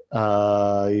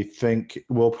 I think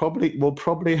we'll probably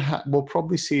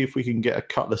see if we can get a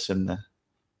Cutlass in there.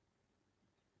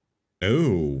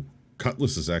 Oh,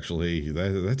 Cutlass is actually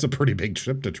that's a pretty big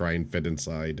ship to try and fit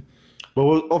inside.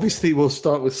 Well, obviously we'll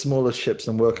start with smaller ships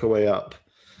and work our way up.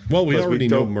 Well, we already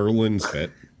know Merlin's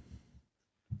fit.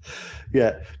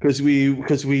 Yeah, because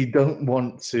we don't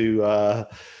want to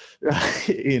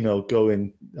go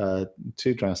in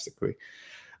too drastically.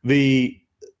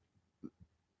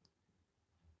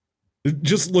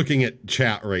 Just looking at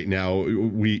chat right now,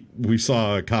 we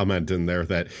saw a comment in there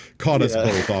that caught us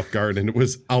both off guard, and it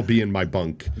was, "I'll be in my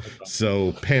bunk."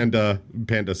 So Panda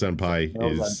Senpai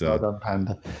is well done,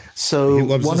 Panda. So he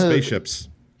loves the spaceships.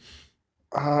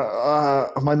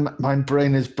 My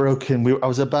brain is broken. I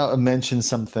was about to mention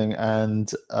something,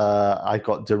 and I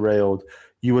got derailed.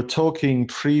 You were talking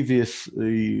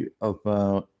previously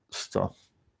about stuff.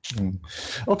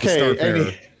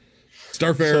 Okay.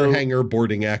 Starfarer hangar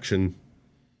boarding action.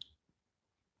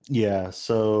 Yeah,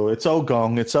 so it's all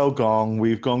gone.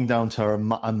 We've gone down to a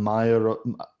mire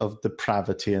of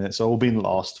depravity, and it's all been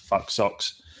lost. Fuck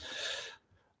socks.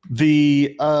 And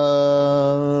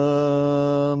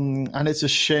it's a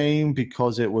shame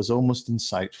because it was almost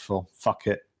insightful. Fuck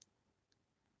it.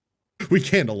 We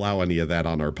can't allow any of that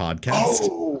on our podcast.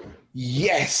 Oh,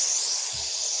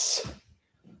 yes.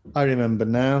 I remember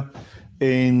now.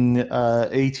 In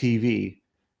ATV,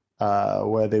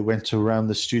 where they went around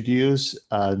the studios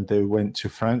and they went to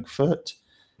Frankfurt,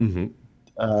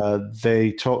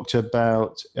 they talked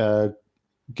about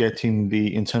getting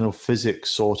the internal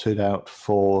physics sorted out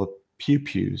for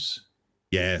pew-pews.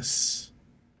 Yes.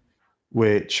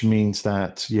 Which means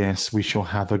that, yes, we shall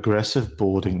have aggressive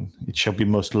boarding. It shall be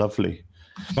most lovely.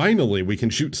 Finally, we can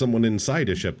shoot someone inside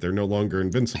a ship. They're no longer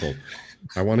invincible.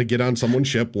 I want to get on someone's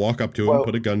ship, walk up to them,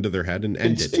 put a gun to their head, and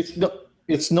end it.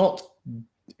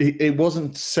 It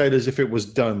wasn't said as if it was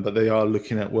done, but they are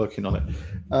looking at working on it.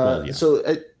 Yeah. So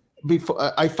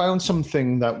before I found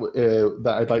something that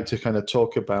I'd like to kind of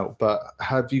talk about, but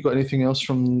have you got anything else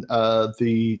from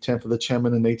the Temple of the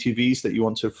Chairman and ATVs that you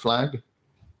want to flag?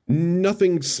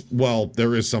 Nothing's, well,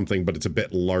 there is something, but it's a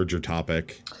bit larger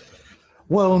topic.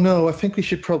 Well, no, I think we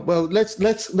should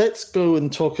let's go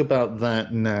and talk about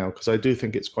that now, because I do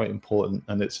think it's quite important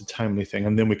and it's a timely thing,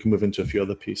 and then we can move into a few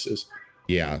other pieces.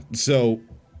 Yeah. So,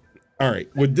 all right,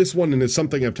 with this one, and it's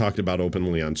something I've talked about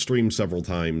openly on stream several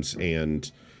times, and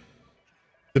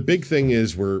the big thing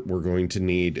is we're going to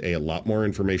need a lot more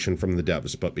information from the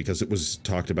devs, but because it was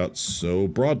talked about so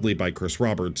broadly by Chris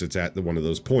Roberts, it's at one of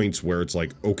those points where it's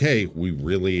like, okay, we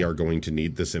really are going to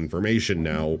need this information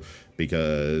now,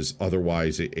 because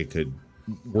otherwise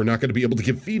we're not going to be able to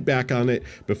give feedback on it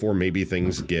before maybe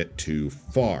things get too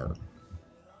far.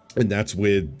 And that's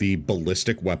with the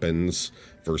ballistic weapons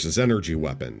versus energy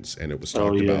weapons. And it was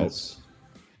talked about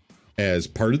as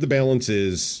part of the balance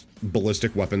is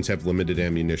ballistic weapons have limited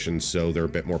ammunition, so they're a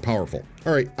bit more powerful.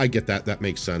 All right, I get that. That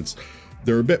makes sense.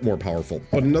 They're a bit more powerful.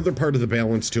 But another part of the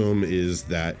balance to them is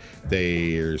that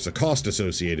there's a cost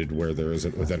associated where there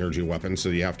isn't with energy weapons, so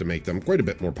you have to make them quite a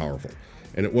bit more powerful.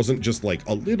 And it wasn't just like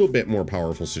a little bit more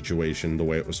powerful situation the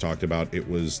way it was talked about. It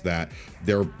was that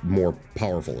they're more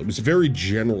powerful. It was very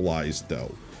generalized,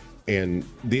 though. And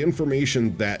the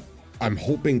information that I'm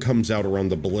hoping comes out around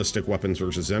the ballistic weapons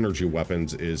versus energy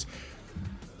weapons is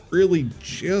really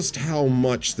just how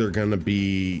much they're going to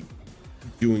be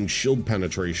doing shield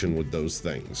penetration with those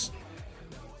things.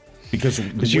 Because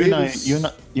you and I,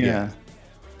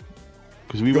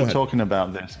 because we were talking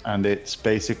about this, and it's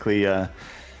basically,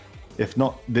 if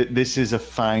not, this is a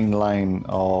fine line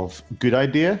of good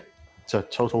idea to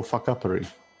total fuck-uppery.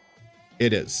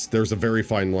 It is. There's a very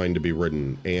fine line to be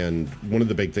ridden, and one of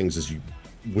the big things is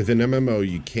with an MMO,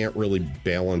 you can't really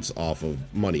balance off of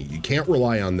money. You can't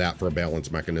rely on that for a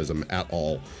balance mechanism at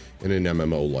all in an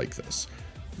MMO like this.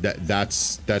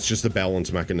 That's just a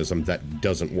balance mechanism that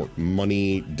doesn't work.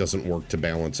 Money doesn't work to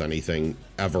balance anything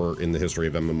ever in the history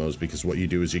of MMOs, because what you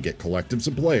do is you get collectives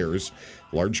of players,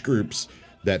 large groups,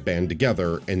 that band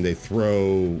together, and they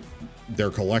throw their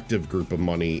collective group of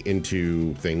money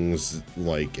into things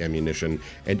like ammunition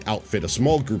and outfit a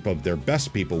small group of their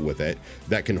best people with it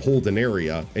that can hold an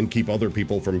area and keep other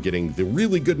people from getting the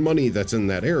really good money that's in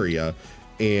that area.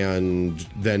 And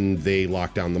then they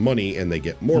lock down the money and they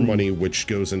get more money, which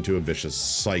goes into a vicious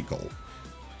cycle.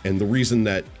 And the reason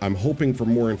that I'm hoping for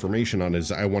more information on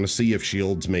is I want to see if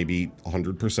shields, maybe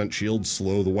 100% shields,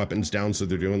 slow the weapons down so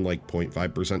they're doing like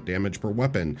 0.5% damage per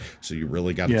weapon. So you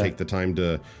really got to take the time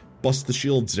to bust the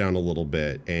shields down a little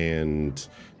bit, and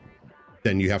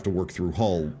then you have to work through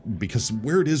hull, because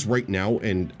where it is right now,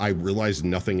 and I realize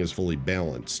nothing is fully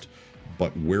balanced,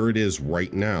 but where it is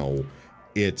right now,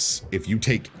 it's if you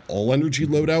take all energy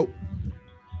loadout,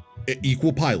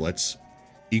 equal pilots,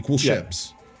 equal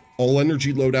ships, all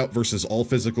energy loadout versus all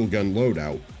physical gun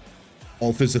loadout,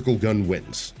 all physical gun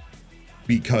wins.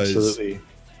 Because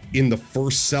in the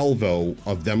first salvo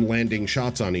of them landing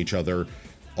shots on each other,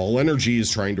 all energy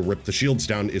is trying to rip the shields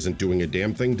down, isn't doing a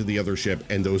damn thing to the other ship,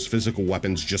 and those physical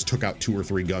weapons just took out 2 or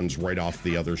 3 guns right off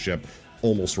the other ship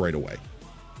almost right away.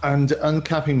 And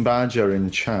Uncapping Badger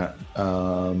in chat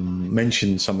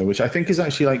mentioned something which I think is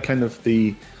actually like kind of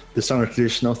the standard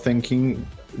traditional thinking,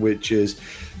 which is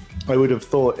I would have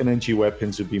thought energy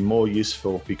weapons would be more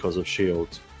useful because of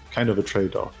shields. Kind of a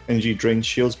trade-off. Energy drains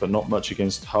shields, but not much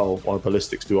against hull, while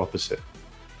ballistics do opposite.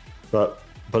 But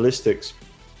ballistics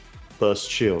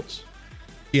burst shields.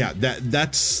 Yeah,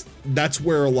 that's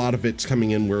where a lot of it's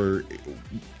coming in, where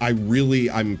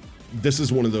this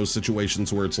is one of those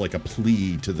situations where it's like a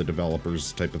plea to the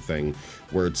developers type of thing,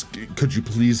 where it's, could you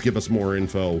please give us more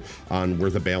info on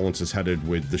where the balance is headed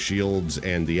with the shields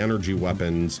and the energy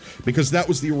weapons? Because that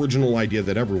was the original idea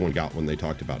that everyone got when they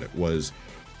talked about it, was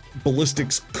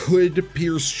ballistics could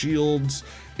pierce shields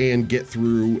and get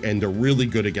through, and they're really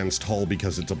good against hull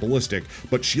because it's a ballistic,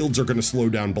 but shields are going to slow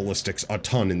down ballistics a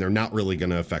ton, and they're not really going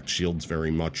to affect shields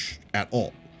very much at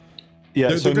all. Yeah,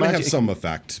 they're going to have some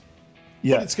effect.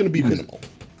 Yeah, but it's going to be minimal.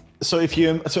 So if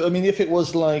it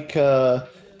was like,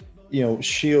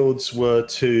 shields were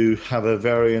to have a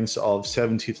variance of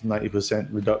 70 to 90%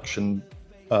 reduction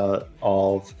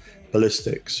of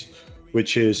ballistics,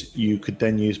 which is you could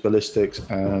then use ballistics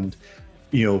and,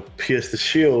 pierce the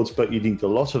shields, but you need a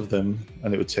lot of them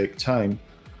and it would take time,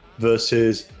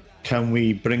 versus can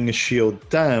we bring a shield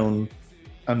down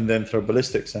and then throw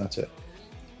ballistics at it?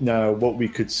 Now, what we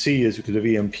could see is we could have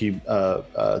EMP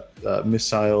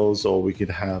missiles, or we could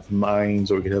have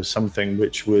mines, or we could have something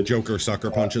which would... Joker sucker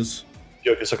punches,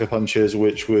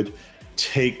 which would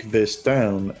take this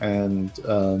down. And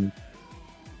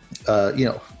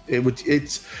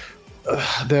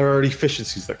there are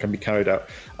efficiencies that can be carried out.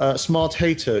 Smart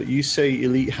Hater, you say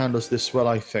Elite handles this well.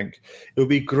 I think it would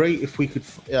be great if we could.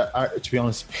 To be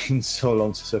honest, it's been so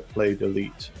long since I've played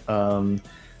Elite, to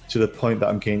the point that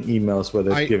I'm getting emails where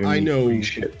they're giving me free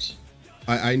ships.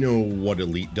 I know what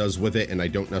Elite does with it, and I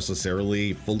don't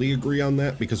necessarily fully agree on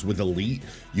that, because with Elite,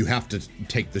 you have to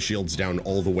take the shields down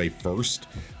all the way first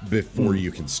before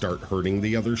you can start hurting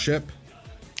the other ship.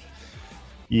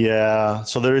 Yeah,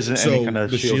 so there isn't any kind of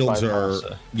the shields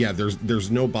bypass. There's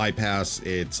no bypass.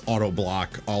 It's auto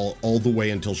block all the way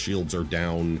until shields are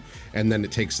down, and then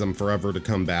it takes them forever to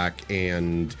come back,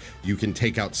 and you can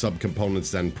take out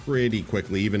subcomponents then pretty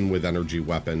quickly, even with energy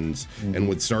weapons. And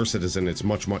with Star Citizen, it's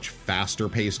much faster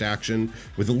paced action.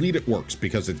 With Elite, it works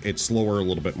because it's slower, a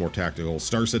little bit more tactical.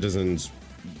 Star Citizen's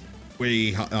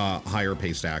way higher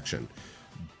paced action,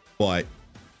 but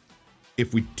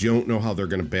if we don't know how they're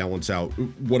going to balance out,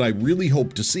 what I really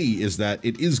hope to see is that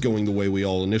it is going the way we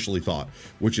all initially thought,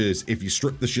 which is if you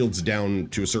strip the shields down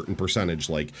to a certain percentage,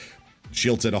 like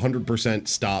shields at 100%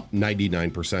 stop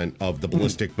 99% of the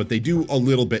ballistic, but they do a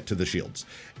little bit to the shields.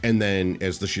 And then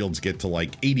as the shields get to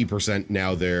like 80%,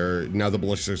 now the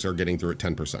ballistics are getting through at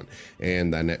 10%.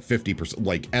 And then at 50%,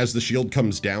 like as the shield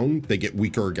comes down, they get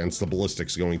weaker against the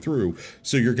ballistics going through.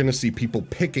 So you're going to see people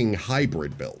picking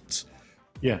hybrid builds.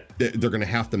 Yeah, they're going to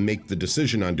have to make the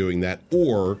decision on doing that,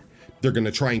 or they're going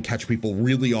to try and catch people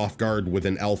really off guard with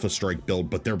an Alpha Strike build,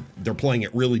 but they're playing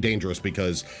it really dangerous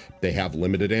because they have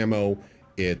limited ammo.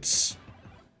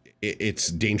 It's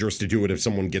dangerous to do it if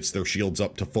someone gets their shields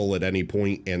up to full at any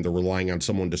point and they're relying on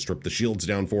someone to strip the shields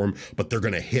down for them, but they're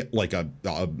going to hit like a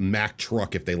Mack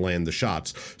truck if they land the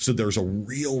shots. So there's a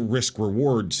real risk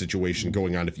reward situation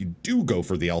going on. If you do go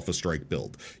for the Alpha Strike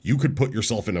build, you could put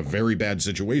yourself in a very bad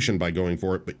situation by going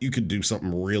for it, but you could do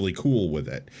something really cool with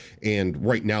it. And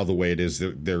right now, the way it is,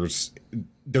 there's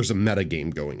a meta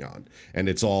game going on, and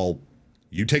it's all,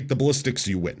 you take the ballistics,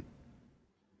 you win.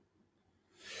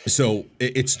 So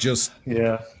it's just,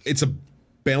 it's a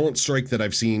balanced strike that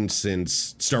I've seen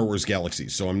since Star Wars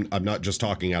Galaxies. So I'm not just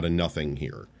talking out of nothing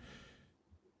here.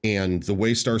 And the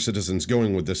way Star Citizen's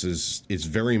going with this is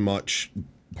very much,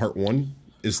 part one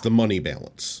is the money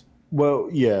balance. Well,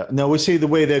 yeah. Now we see the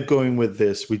way they're going with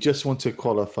this. We just want to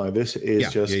qualify. This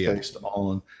is based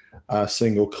on a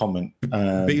single comment.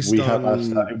 Based we have asked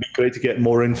that. It'd be great to get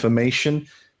more information.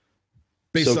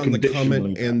 Based on the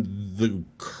comment and the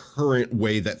current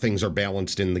way that things are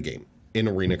balanced in the game, in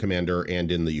Arena Commander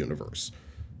and in the universe.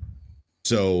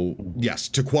 So yes,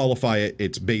 to qualify it,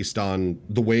 it's based on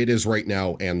the way it is right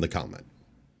now and the comment.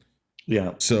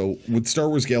 Yeah. So with Star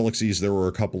Wars Galaxies, there were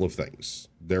a couple of things.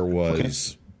 There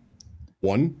was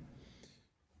one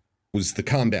was the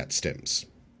combat stims,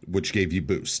 which gave you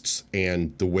boosts.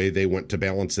 And the way they went to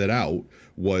balance it out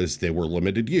was they were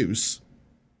limited use,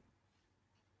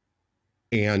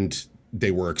 and they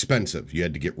were expensive. You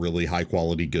had to get really high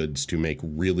quality goods to make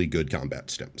really good combat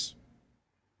stims.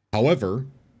 However,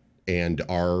 and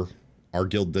our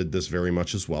guild did this very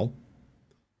much as well,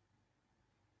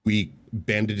 we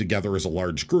banded together as a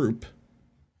large group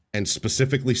and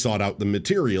specifically sought out the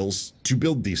materials to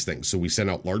build these things. So we sent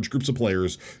out large groups of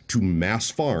players to mass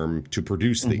farm to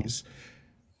produce these.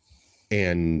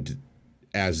 And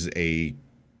as a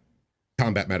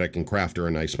combat medic and crafter,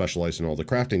 and I specialized in all the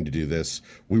crafting to do this,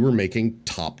 we were making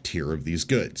top tier of these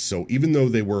goods. So even though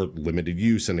they were limited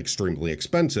use and extremely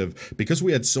expensive, because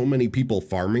we had so many people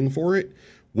farming for it,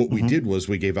 what we did was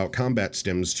we gave out combat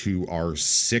stims to our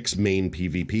 6 main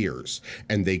PvPers,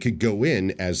 and they could go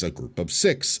in as a group of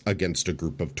 6 against a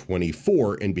group of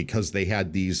 24. And because they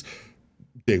had these,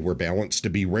 they were balanced to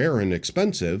be rare and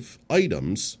expensive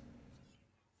items,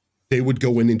 they would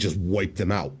go in and just wipe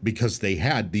them out because they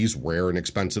had these rare and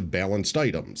expensive balanced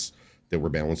items. They were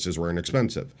balanced as rare and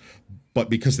expensive. But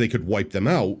because they could wipe them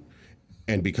out,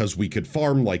 and because we could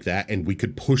farm like that, and we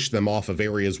could push them off of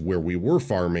areas where we were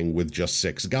farming with just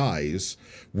 6 guys,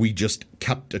 we just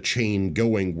kept a chain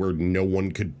going where no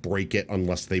one could break it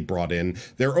unless they brought in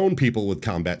their own people with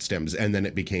combat stims. And then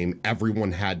it became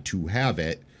everyone had to have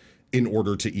it in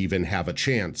order to even have a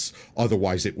chance.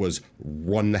 Otherwise, it was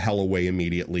run the hell away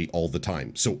immediately all the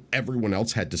time. So everyone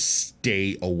else had to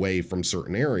stay away from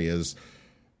certain areas,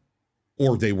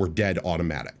 or they were dead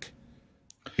automatic,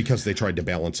 because they tried to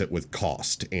balance it with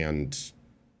cost and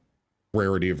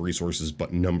rarity of resources,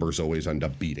 but numbers always end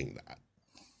up beating that.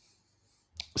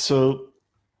 So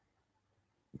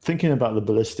thinking about the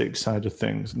ballistic side of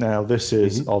things, now this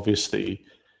is obviously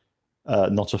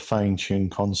not a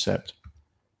fine-tuned concept,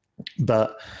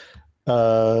 but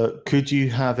could you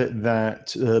have it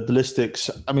that ballistics,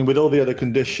 I mean, with all the other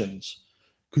conditions,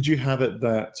 could you have it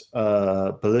that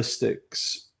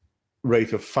ballistics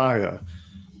rate of fire?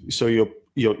 So you're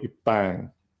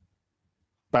bang,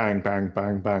 bang, bang,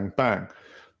 bang, bang, bang.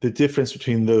 The difference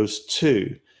between those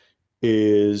two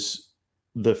is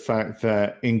the fact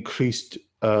that increased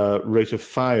rate of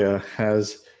fire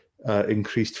has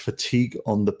increased fatigue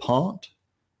on the part.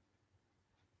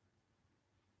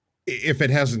 If it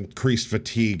has increased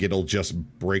fatigue, it'll just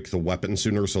break the weapon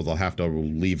sooner, so they'll have to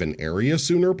leave an area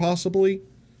sooner, possibly.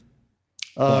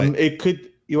 It could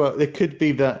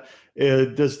be that.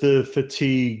 Does the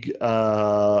fatigue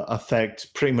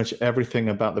affect pretty much everything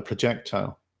about the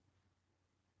projectile?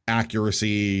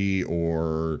 Accuracy,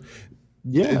 or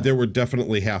there would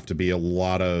definitely have to be a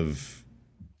lot of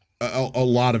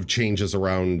changes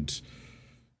around.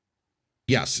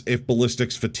 Yes, if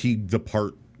ballistics fatigue the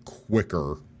part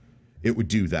quicker, it would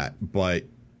do that, but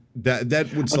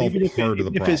that would solve part of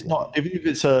the problem. Even if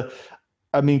it's a,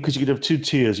 I mean, because you could have two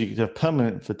tiers. You could have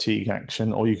permanent fatigue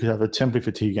action, or you could have a temporary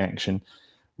fatigue action,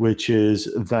 which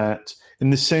is that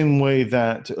in the same way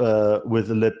that with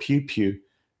the Le Pew Pew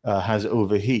has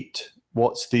overheat.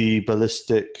 What's the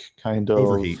ballistic kind of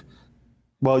overheat?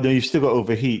 Well, no, you've still got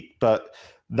overheat, but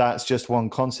that's just one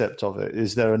concept of it.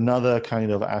 Is there another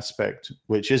kind of aspect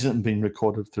which isn't being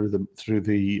recorded through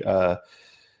the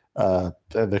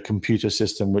computer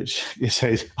system, which it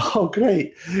says, "Oh,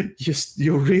 great,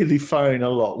 you're really firing a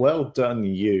lot. Well done,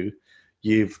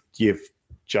 you've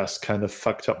just kind of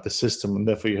fucked up the system, and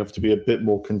therefore you have to be a bit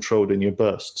more controlled in your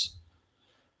bursts."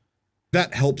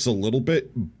 That helps a little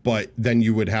bit, but then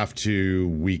you would have to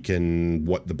weaken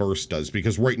what the burst does,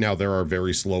 because right now there are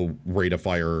very slow rate of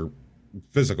fire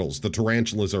physicals. The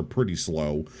tarantulas are pretty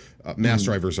slow. Mass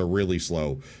drivers are really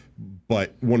slow.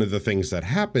 But one of the things that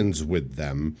happens with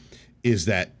them is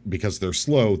that because they're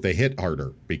slow, they hit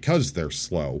harder because they're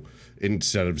slow,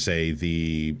 instead of, say,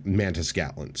 the Mantis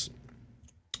Gatlins,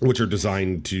 which are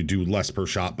designed to do less per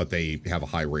shot, but they have a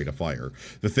high rate of fire.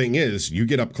 The thing is, you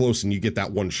get up close and you get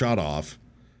that one shot off,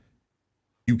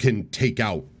 you can take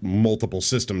out multiple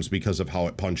systems because of how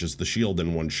it punches the shield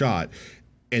in one shot,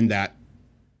 and that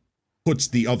puts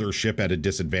the other ship at a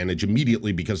disadvantage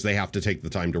immediately because they have to take the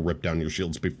time to rip down your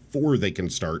shields before they can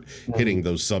start hitting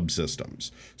those subsystems.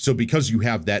 So because you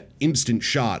have that instant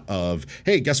shot of,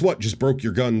 hey, guess what, just broke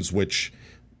your guns, which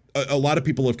a lot of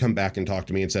people have come back and talked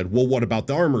to me and said, well, what about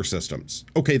the armor systems?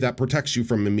 Okay, that protects you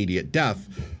from immediate death,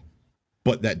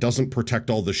 but that doesn't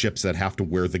protect all the ships that have to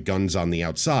wear the guns on the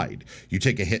outside. You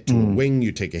take a hit to a wing,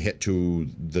 you take a hit to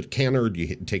the canard,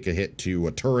 you take a hit to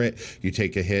a turret, you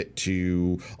take a hit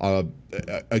to a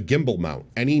gimbal mount,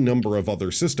 any number of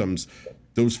other systems.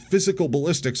 Those physical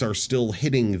ballistics are still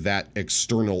hitting that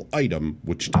external item,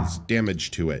 which does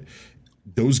damage to it.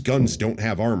 Those guns don't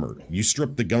have armor. You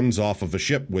strip the guns off of a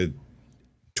ship with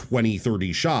 20,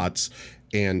 30 shots,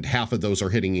 and half of those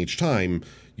are hitting each time.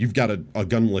 You've got a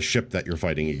gunless ship that you're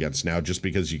fighting against now just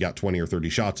because you got 20 or 30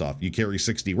 shots off. You carry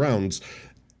 60 rounds.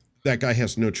 That guy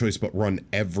has no choice but run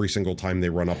every single time they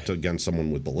run up against someone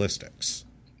with ballistics.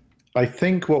 I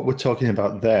think what we're talking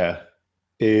about there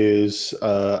is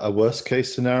a worst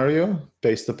case scenario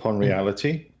based upon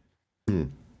reality.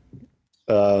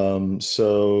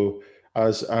 So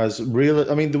as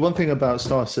real, I mean, the one thing about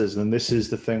Star Citizen, and this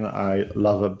is the thing that I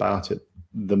love about it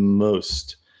the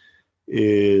most,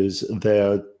 is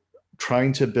they're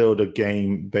trying to build a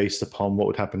game based upon what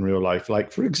would happen in real life.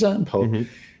 Like, for example,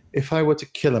 if I were to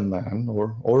kill a man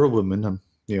or a woman,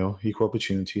 equal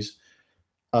opportunities,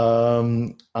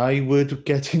 I would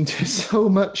get into so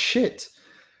much shit.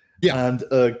 Yeah. And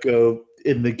go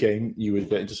in the game, you would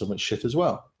get into so much shit as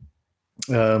well.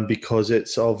 Because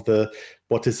it's of the,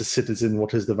 what is a citizen,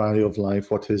 what is the value of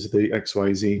life, what is the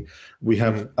XYZ. We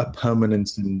have a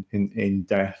permanence in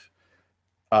death.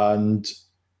 And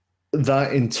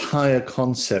that entire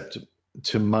concept,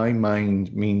 to my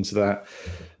mind, means that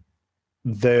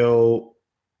they'll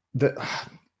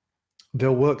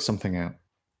work something out.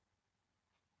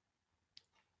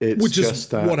 Which is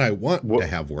what I want to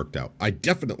have worked out. I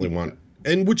definitely want,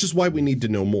 and which is why we need to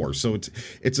know more. So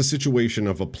it's a situation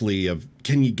of a plea of,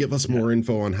 can you give us more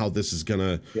info on how this is going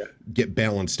to get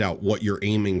balanced out, what you're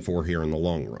aiming for here in the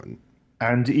long run?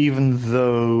 And even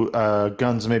though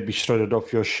guns may be shredded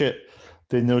off your ship,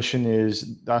 the notion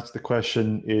is, that's the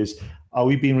question is, are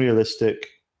we being realistic?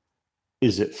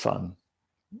 Is it fun?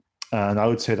 And I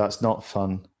would say that's not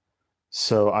fun.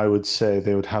 So I would say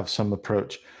they would have some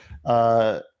approach.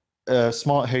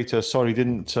 Smart Hater, sorry,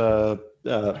 didn't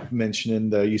mention in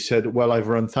there, you said, well, I've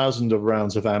run thousands of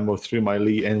rounds of ammo through my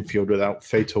Lee Enfield without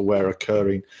fatal wear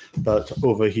occurring, but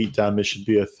overheat damage should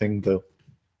be a thing, though.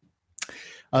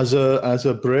 As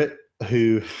a Brit,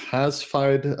 who has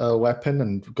fired a weapon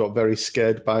and got very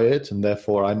scared by it, and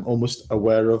therefore I'm almost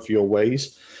aware of your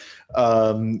ways.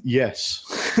 Yes,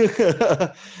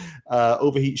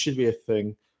 overheat should be a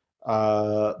thing,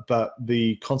 but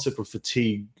the concept of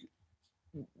fatigue,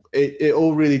 it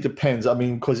all really depends. I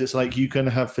mean, because it's like you can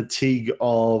have fatigue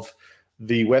of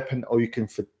the weapon or you can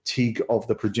fatigue of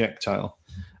the projectile.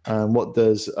 And what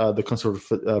does the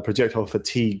concept of projectile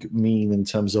fatigue mean in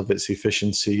terms of its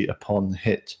efficiency upon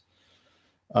hit?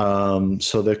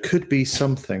 So there could be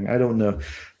something, I don't know.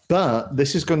 But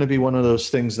this is going to be one of those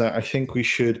things that I think we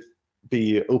should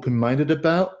be open-minded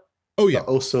about. Oh, yeah. But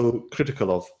also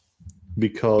critical of,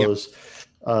 because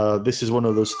this is one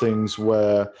of those things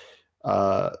where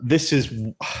this is.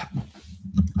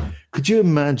 Could you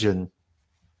imagine?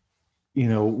 You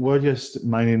know, we're just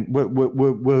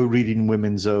we're reading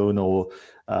Women's Zone or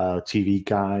TV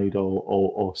Guide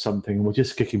or something. We're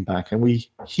just kicking back, and we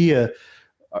hear,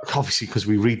 obviously, because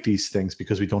we read these things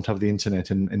because we don't have the internet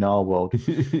in our world.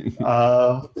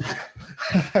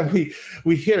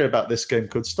 We hear about this game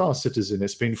called Star Citizen.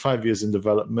 It's been 5 years in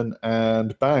development,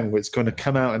 and bang, it's going to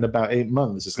come out in about 8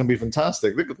 months. It's going to be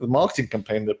fantastic. Look at the marketing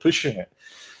campaign; they're pushing it.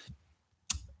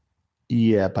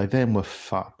 Yeah, by then we're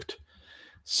fucked.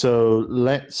 So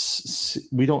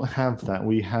we don't have that.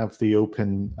 We have the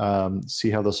open, see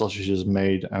how the sausage is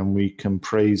made, and we can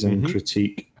praise and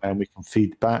critique, and we can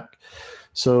feed back.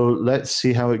 So let's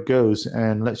see how it goes,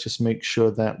 and let's just make sure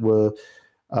that we're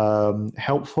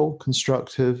helpful,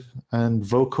 constructive, and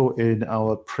vocal in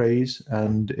our praise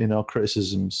and in our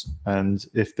criticisms. And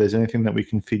if there's anything that we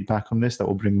can feed back on this that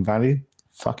will bring value,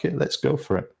 fuck it, let's go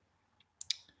for it.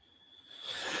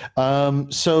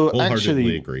 So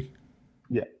actually, agree.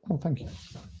 Yeah. Oh, thank you.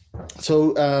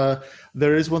 So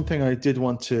there is one thing I did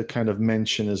want to kind of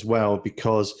mention as well,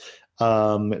 because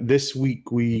this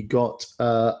week we got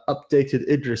updated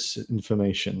Idris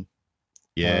information.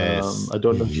 Yes. I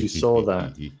don't know if you saw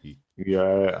that.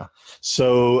 Yeah.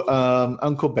 So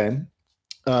Uncle Ben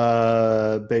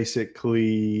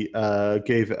basically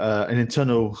gave an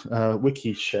internal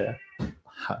wiki share.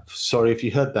 Sorry if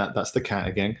you heard that. That's the cat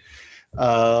again.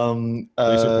 Laser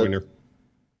pointer.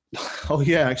 Oh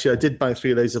yeah, actually, I did buy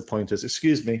 3 laser pointers.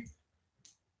 Excuse me.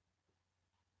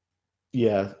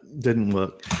 Yeah, didn't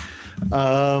work.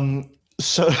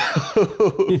 So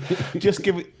just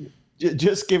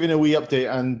giving a wee update,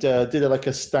 and did like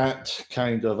a stat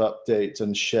kind of update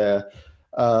and share.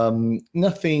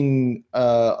 Nothing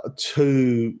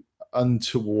too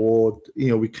untoward. You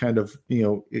know, we kind of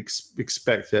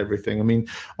expect everything. I mean,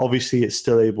 obviously, it's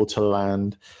still able to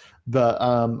land. But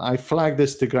I flagged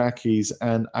this to Grakis,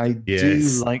 and I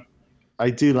do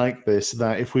like this,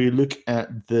 that if we look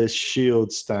at the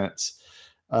shield stats,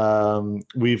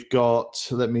 we've got,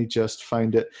 let me just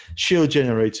find it, shield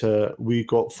generator, we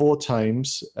got 4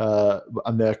 times,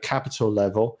 and they're capital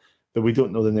level, but we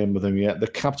don't know the name of them yet, the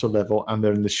capital level, and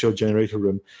they're in the shield generator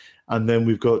room. And then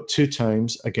we've got 2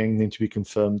 times, again, need to be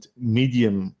confirmed,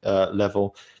 medium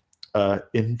level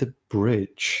in the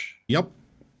bridge. Yep.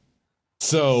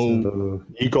 So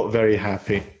you got very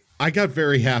happy. I got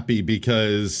very happy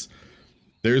because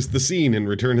there's the scene in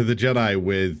Return of the Jedi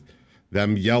with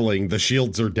them yelling, the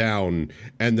shields are down,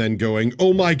 and then going,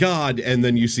 oh my God, and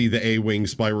then you see the A-Wing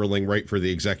spiraling right for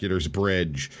the Executor's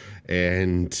bridge.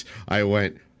 And I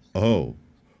went, oh,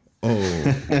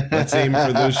 let's aim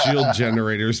for those shield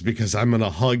generators, because I'm going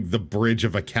to hug the bridge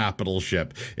of a capital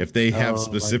ship. If they have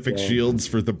specific shields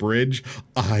for the bridge,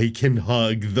 I can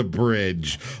hug the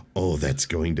bridge. Oh, that's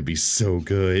going to be so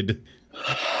good.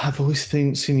 I've always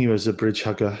seen you as a bridge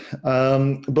hugger.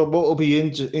 But what will be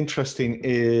interesting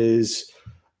is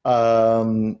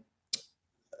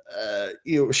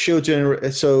shield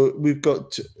generator. So we've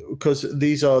got, because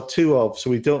these are 2 of, so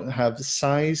we don't have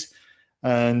size.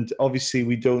 And obviously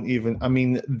we don't even, I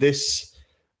mean, this,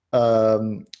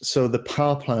 so the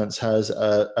power plants has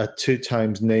a 2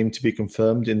 times name to be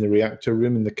confirmed in the reactor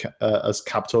room in the as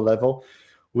capital level.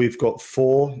 We've got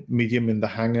 4 medium in the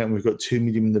hangar, and we've got 2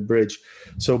 medium in the bridge.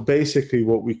 So basically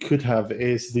what we could have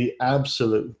is the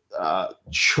absolute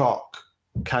shock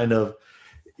kind of,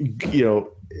 you're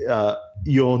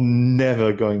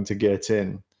never going to get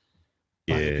in.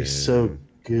 Yeah. But it'd be so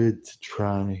good to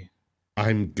try.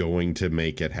 I'm going to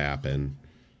make it happen.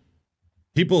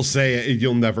 People say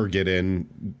you'll never get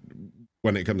in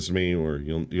when it comes to me, or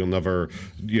you'll never,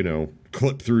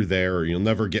 clip through there, or you'll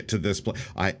never get to this place.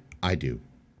 I do.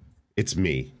 It's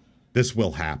me. This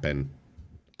will happen.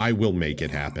 I will make it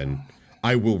happen.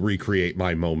 I will recreate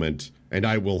my moment, and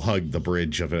I will hug the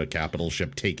bridge of a capital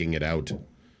ship taking it out.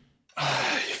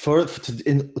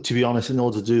 To be honest, in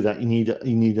order to do that,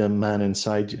 you need a man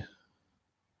inside you.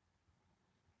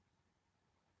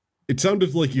 It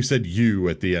sounded like you said you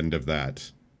at the end of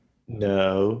that.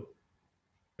 No.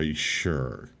 Are you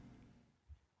sure?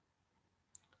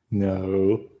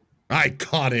 No. I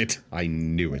caught it. I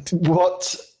knew it.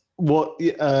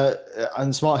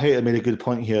 And Smart Hater made a good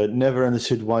point here. Never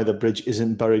understood why the bridge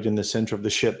isn't buried in the center of the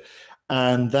ship,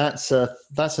 and that's an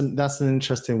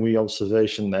interesting wee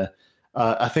observation there.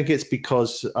 I think it's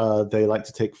because they like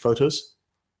to take photos.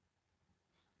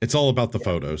 It's all about the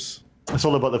photos. It's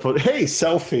all about the photo. Hey,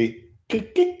 selfie.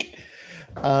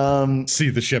 See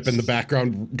the ship in the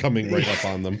background coming right up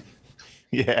on them.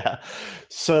 Yeah.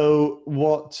 So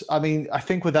I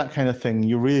think with that kind of thing,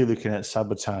 you're really looking at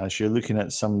sabotage. You're looking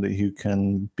at somebody who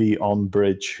can be on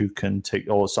bridge, who can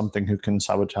or something who can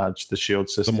sabotage the shield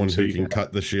system. Someone who can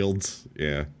cut the shields.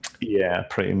 Yeah. Yeah,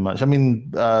 pretty much. I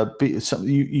mean,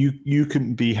 you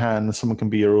can be Han, someone can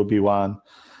be your Obi-Wan.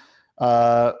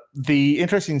 The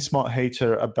interesting Smart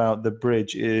Hater about the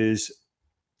bridge is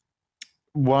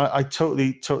why I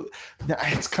totally.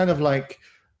 It's kind of like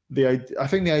I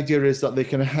think the idea is that they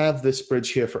can have this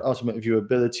bridge here for ultimate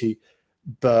viewability,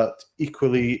 but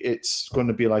equally it's going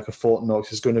to be like a Fort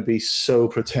Knox. It's going to be so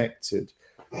protected,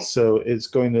 so it's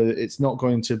not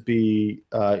going to be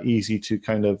easy to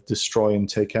kind of destroy and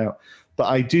take out. But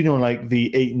I do know, like,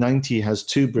 the 890 has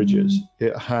two bridges.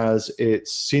 It has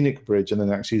its scenic bridge, and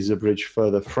then actually there's a bridge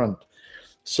further front.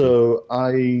 So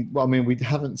we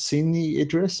haven't seen the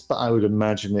Idris, but I would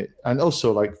imagine it, and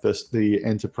also like the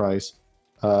Enterprise,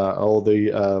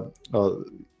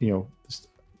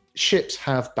 ships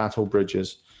have battle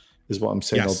bridges, is what I'm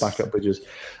saying, yes. Or backup bridges.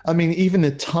 I mean, even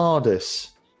the TARDIS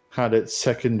had its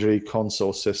secondary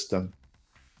console system,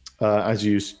 as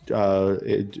used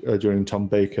during Tom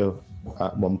Baker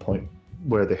at one point,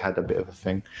 where they had a bit of a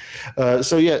thing.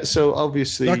 So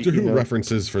obviously, Doctor Who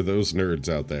references for those nerds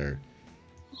out there.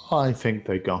 I think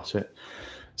they got it.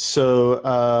 So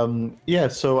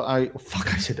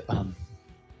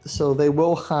So they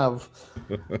will have,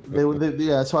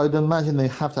 So I'd imagine they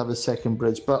have to have a second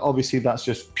bridge, but obviously that's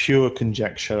just pure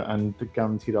conjecture, and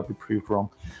guaranteed I'll be proved wrong.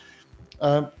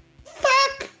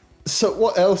 Fuck. So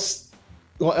what else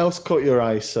caught your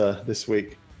eye, sir, this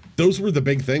week? Those were the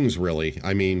big things, really.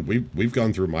 I mean, we've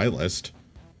gone through my list.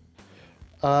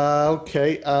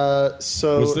 Okay.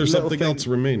 So was there something else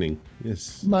remaining?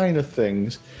 Yes. Minor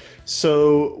things.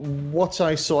 So what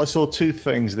I saw two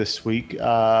things this week.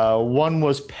 One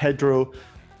was Pedro.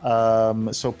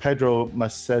 So Pedro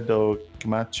Macedo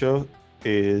Camacho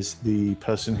is the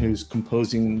person who's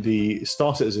composing the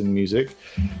Star Citizen music.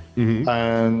 Mm-hmm.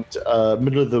 And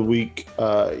middle of the week,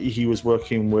 he was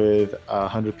working with a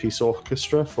 100-piece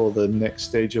orchestra for the next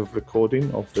stage of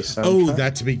recording of the soundtrack. Oh,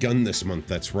 that's begun this month.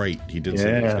 That's right. He did say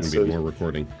there's going to be more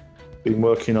recording. Been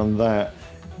working on that.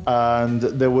 And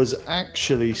there was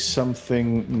actually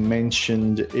something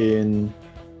mentioned in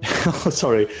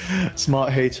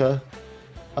Smart Hater,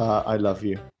 I love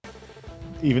you.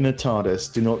 Even the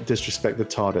TARDIS, do not disrespect the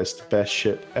TARDIS, best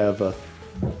ship ever.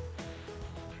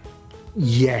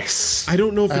 Yes. I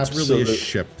don't know if it's really a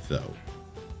ship, though.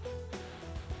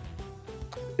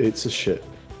 It's a ship.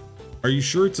 Are you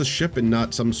sure it's a ship and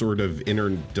not some sort of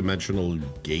interdimensional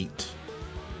gate?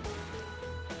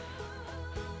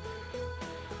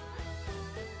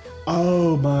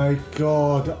 Oh my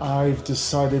god, I've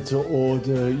decided to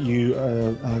order you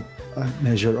a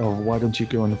measure of why don't you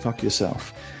go and fuck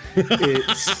yourself.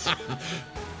 It's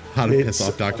how to piss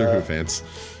off Doctor Who fans.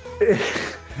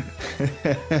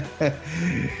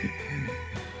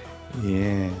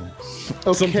 Yeah.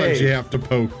 Okay. Sometimes you have to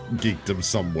poke geekdom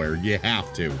somewhere. You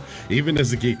have to. Even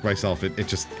as a geek myself,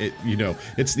 it's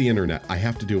the internet. I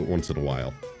have to do it once in a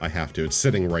while. I have to. It's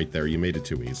sitting right there. You made it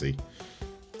too easy.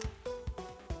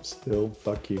 Still,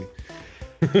 fuck you.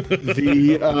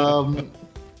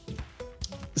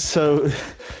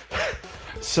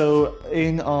 So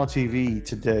in RTV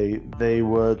today, they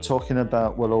were talking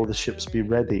about, will all the ships be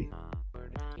ready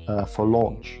for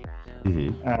launch?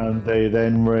 Mm-hmm. And they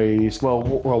then raised, well,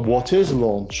 what is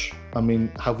launch? I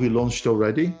mean, have we launched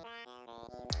already?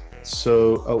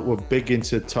 So we're big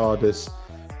into TARDIS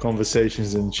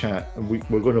conversations in chat, and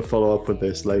we're going to follow up with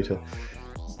this later.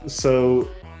 So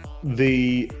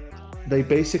they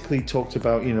basically talked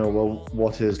about,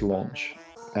 what is launch?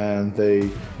 And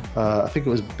I think it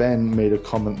was Ben made a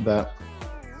comment that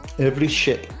every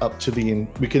ship up to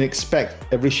we can expect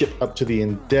every ship up to the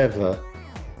Endeavour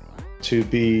to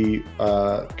be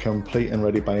complete and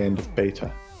ready by end of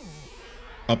beta.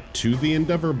 Up to the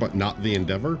Endeavour, but not the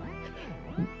Endeavour?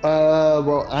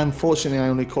 Well, unfortunately, I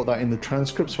only caught that in the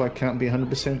transcript, so I can't be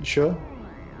 100% sure.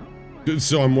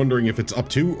 So I'm wondering if it's up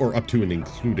to or up to and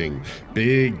including.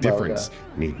 Big difference.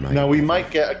 Need my Now, we might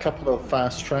get a couple of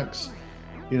fast tracks.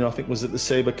 You know, I think, was it the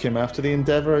Saber came after the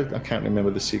Endeavor? I can't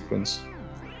remember the sequence.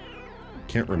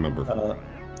 Can't remember.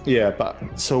 Yeah, but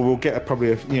so we'll get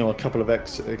probably a couple of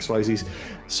XYZs.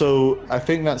 So I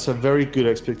think that's a very good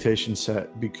expectation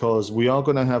set because we are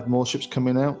going to have more ships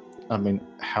coming out. I mean,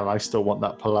 hell, I still want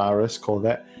that Polaris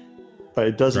Corvette, but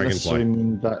it doesn't necessarily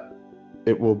mean that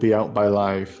it will be out by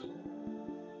live.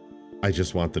 I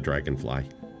just want the Dragonfly.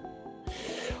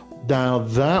 Now,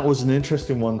 that was an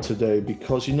interesting one today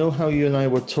because you know how you and I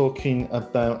were talking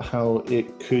about how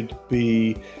it could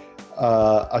be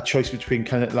a choice between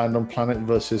can it land on planet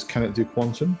versus can it do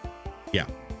quantum? Yeah.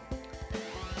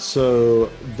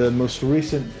 So the most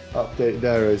recent update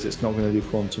there is it's not going to do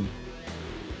quantum.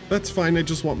 That's fine. I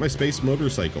just want my space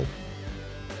motorcycle.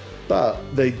 But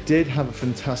they did have a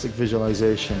fantastic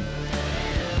visualization.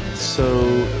 So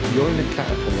you're in a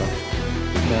caterpillar.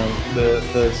 Now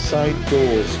the side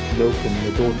doors can open.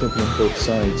 The door can open on both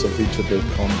sides of each of the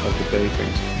bay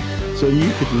things. So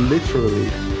you could literally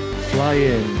fly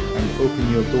in and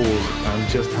open your doors and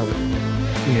just have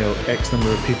X number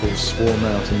of people swarm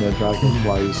out in their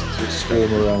dragonflies to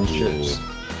swarm around ships.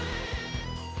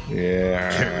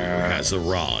 Yeah. Carrier has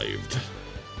arrived.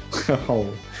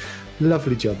 Oh,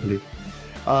 lovely jubbly.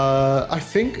 I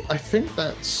think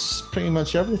that's pretty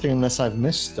much everything unless I've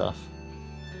missed stuff.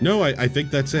 No, I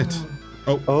think that's it.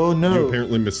 Oh no. You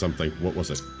apparently missed something. What was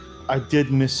it? I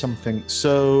did miss something.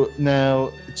 So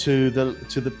now to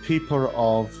the people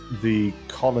of the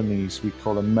colonies we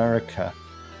call America,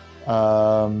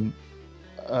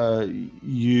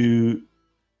 you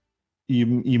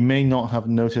may not have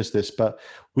noticed this, but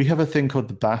we have a thing called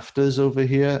the BAFTAs over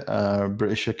here,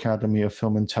 British Academy of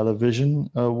Film and Television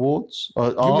Awards.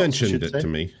 You mentioned it to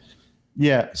me.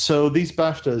 Yeah, so these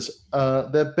BAFTAs,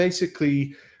 they're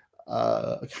basically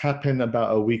happen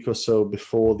about a week or so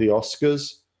before the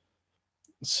Oscars.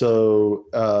 So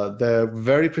they're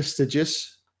very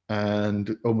prestigious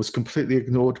and almost completely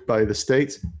ignored by the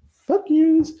states. Fuck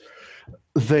yous.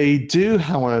 They do,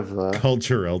 however...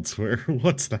 Culture elsewhere.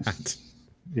 What's that?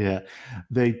 Yeah.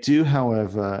 They do,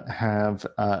 however, have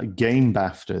game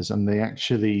BAFTAs, and they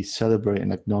actually celebrate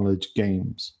and acknowledge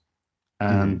games.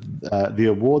 And the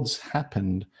awards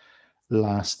happened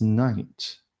last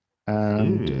night.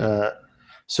 And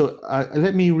so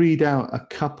let me read out a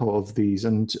couple of these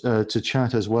and to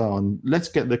chat as well. And let's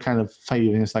get the kind of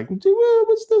feeling. It's like,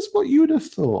 what's this? What you would have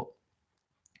thought?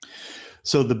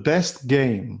 So the best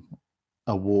game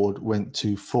award went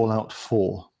to Fallout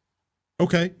 4.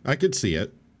 Okay, I could see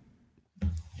it.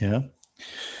 Yeah.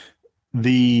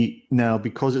 Now,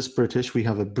 because it's British, we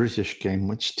have a British game,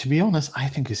 which, to be honest, I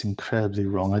think is incredibly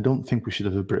wrong. I don't think we should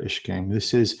have a British game.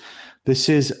 This is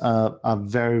a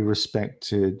very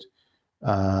respected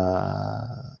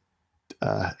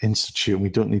institute. We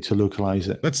don't need to localize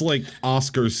it. That's like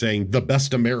Oscars saying the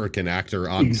best American actor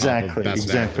on top of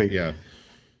best actor. Yeah.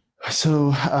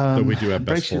 So but we do have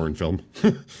best foreign film.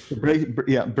 Brace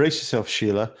yourself,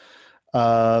 Sheila.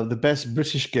 The best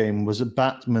British game was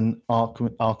Batman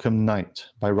Arkham Knight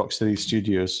by Rocksteady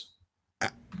Studios.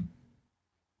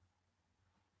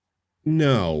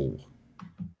 No,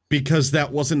 because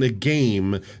that wasn't a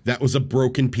game. That was a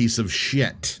broken piece of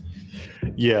shit.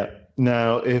 Yeah.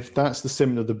 Now, if that's the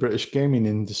statement of the British gaming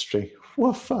industry,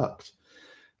 we're fucked.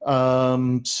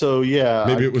 So yeah,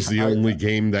 maybe it was the only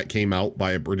game that came out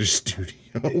by a British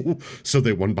studio, so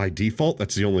they won by default.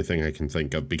 That's the only thing I can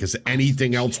think of because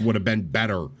anything else would have been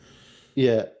better.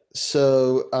 Yeah.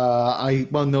 So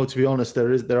no, to be honest,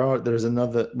 there is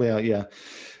another. Well, yeah.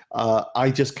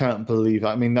 I just can't believe.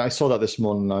 I mean, I saw that this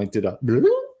morning. And I did a.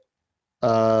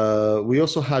 We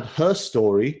also had Her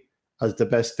Story as the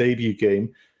best debut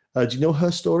game. Do you know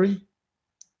Her Story?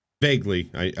 Vaguely,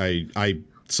 I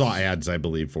saw ads, I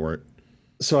believe, for it.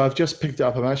 So I've just picked it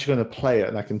up. I'm actually going to play it,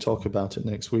 and I can talk about it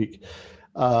next week.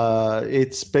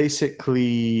 It's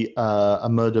basically a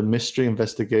murder mystery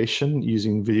investigation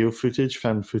using video footage,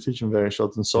 fan footage, and various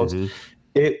odds and sods.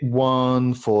 It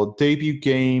won for debut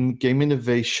game, game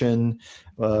innovation,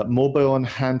 mobile and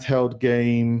handheld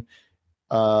game.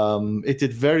 It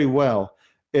did very well.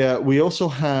 We also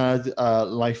had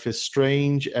Life is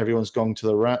Strange, Everyone's Gone to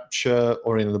the Rapture,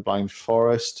 or In the Blind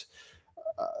Forest.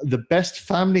 The best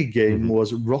family game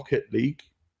was Rocket League.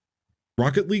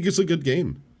 Rocket League is a good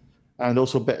game. And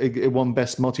also it won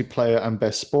best multiplayer and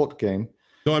best sport game.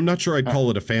 Though I'm not sure I'd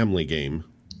call it a family game.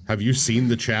 Have you seen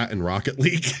the chat in Rocket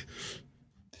League?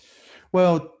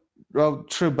 Well,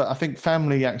 true, but I think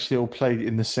family actually all played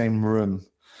in the same room.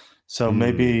 So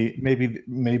maybe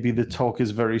the talk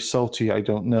is very salty. I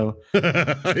don't know.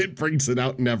 It brings it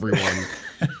out in everyone.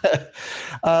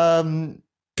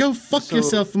 Go fuck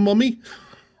yourself, Mummy.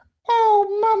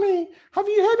 Oh, Mummy, have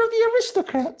you heard of the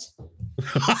aristocrats?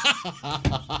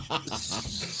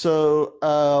 So,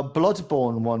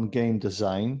 Bloodborne won game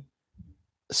design.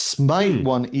 Smite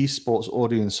won esports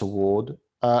audience award.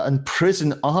 And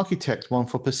Prison Architect won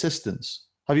for persistence.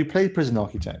 Have you played Prison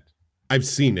Architect? I've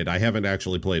seen it. I haven't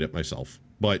actually played it myself,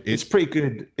 but it's pretty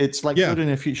good. It's like building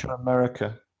a future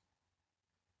America.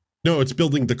 No, it's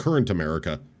building the current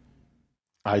America.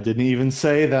 I didn't even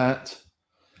say that.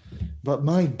 But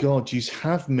my God, you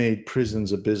have made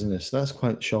prisons a business. That's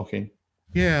quite shocking.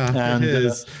 Yeah, and, it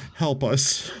is. Help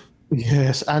us.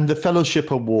 Yes, and the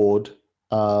Fellowship Award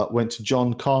went to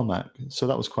John Carmack, so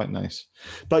that was quite nice.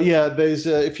 But yeah, there's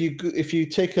if you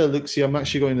take a look, see, I'm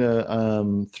actually going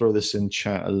to throw this in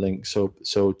chat, a link, so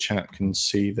chat can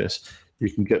see this. You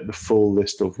can get the full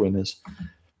list of winners.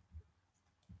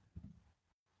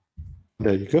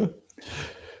 There you go.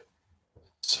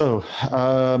 So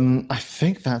I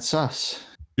think that's us.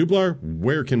 Dublar,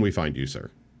 where can we find you,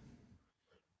 sir?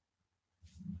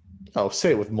 Oh,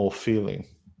 say it with more feeling.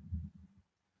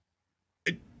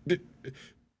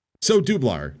 So,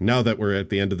 Dublar, now that we're at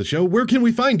the end of the show, where can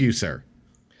we find you, sir?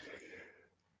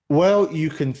 Well,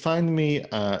 you can find me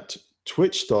at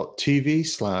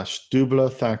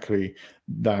twitch.tv/DublarThackeray.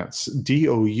 That's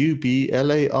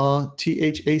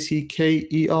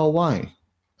DOUBLARTHACKERY.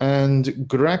 And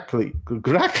Grackles.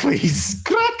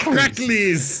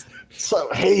 So,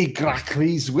 hey,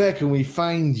 Grackles, where can we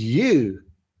find you?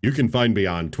 You can find me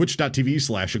on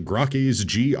twitch.tv/Grokkeys,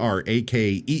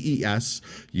 GRAKEES.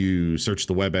 You search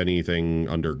the web anything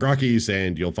under Grokkeys,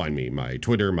 and you'll find me, my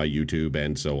Twitter, my YouTube,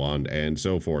 and so on and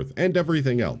so forth, and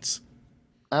everything else.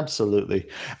 Absolutely.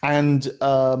 And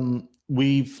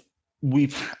we've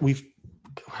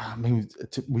I mean,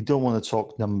 we don't want to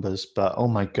talk numbers, but oh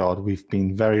my God, we've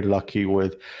been very lucky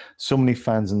with so many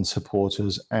fans and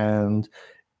supporters. And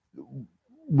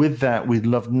with that, we'd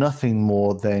love nothing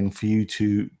more than for you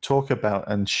to talk about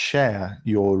and share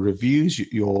your reviews,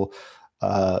 your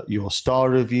star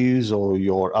reviews, or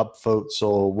your upvotes,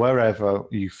 or wherever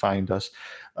you find us.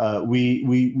 We're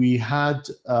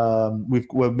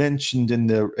mentioned in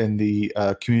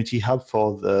the community hub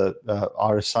for the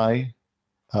RSI.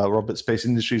 Robert Space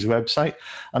Industries website.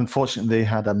 Unfortunately, they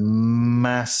had a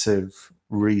massive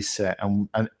reset, and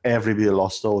everybody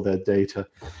lost all their data.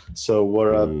 So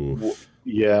we're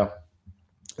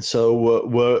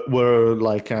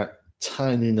like at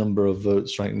tiny number of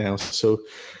votes right now. So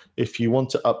if you want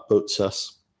to upvote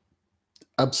us,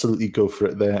 absolutely go for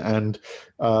it there, and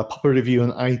pop a review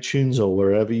on iTunes or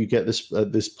wherever you get this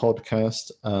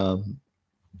podcast.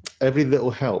 Every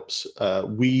little helps.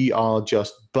 We are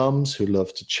just bums who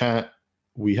love to chat.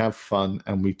 We have fun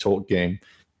and we talk game.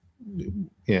 You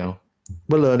know,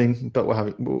 we're learning, but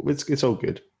it's all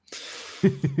good.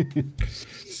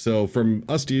 So from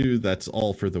us to you, that's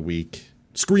all for the week.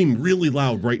 Scream really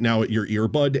loud right now at your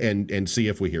earbud and see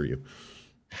if we hear you.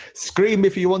 Scream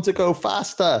if you want to go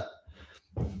faster.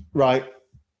 Right.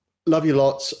 Love you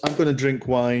lots. I'm going to drink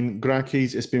wine.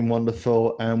 Grackies, it's been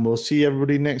wonderful, and we'll see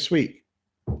everybody next week.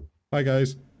 Bye,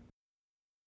 guys.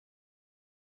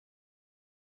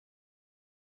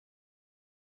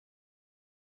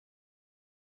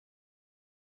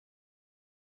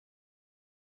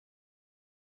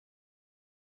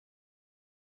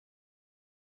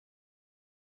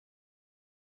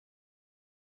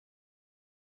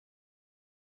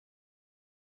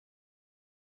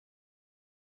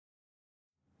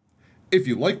 If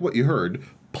you like what you heard,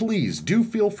 please do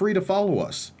feel free to follow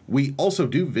us. We also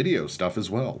do video stuff as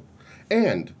well.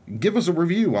 And give us a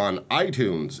review on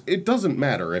iTunes. It doesn't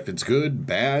matter if it's good,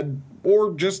 bad,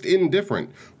 or just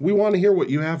indifferent. We want to hear what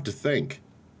you have to think.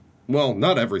 Well,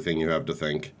 not everything you have to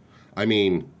think. I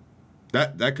mean,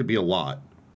 that could be a lot.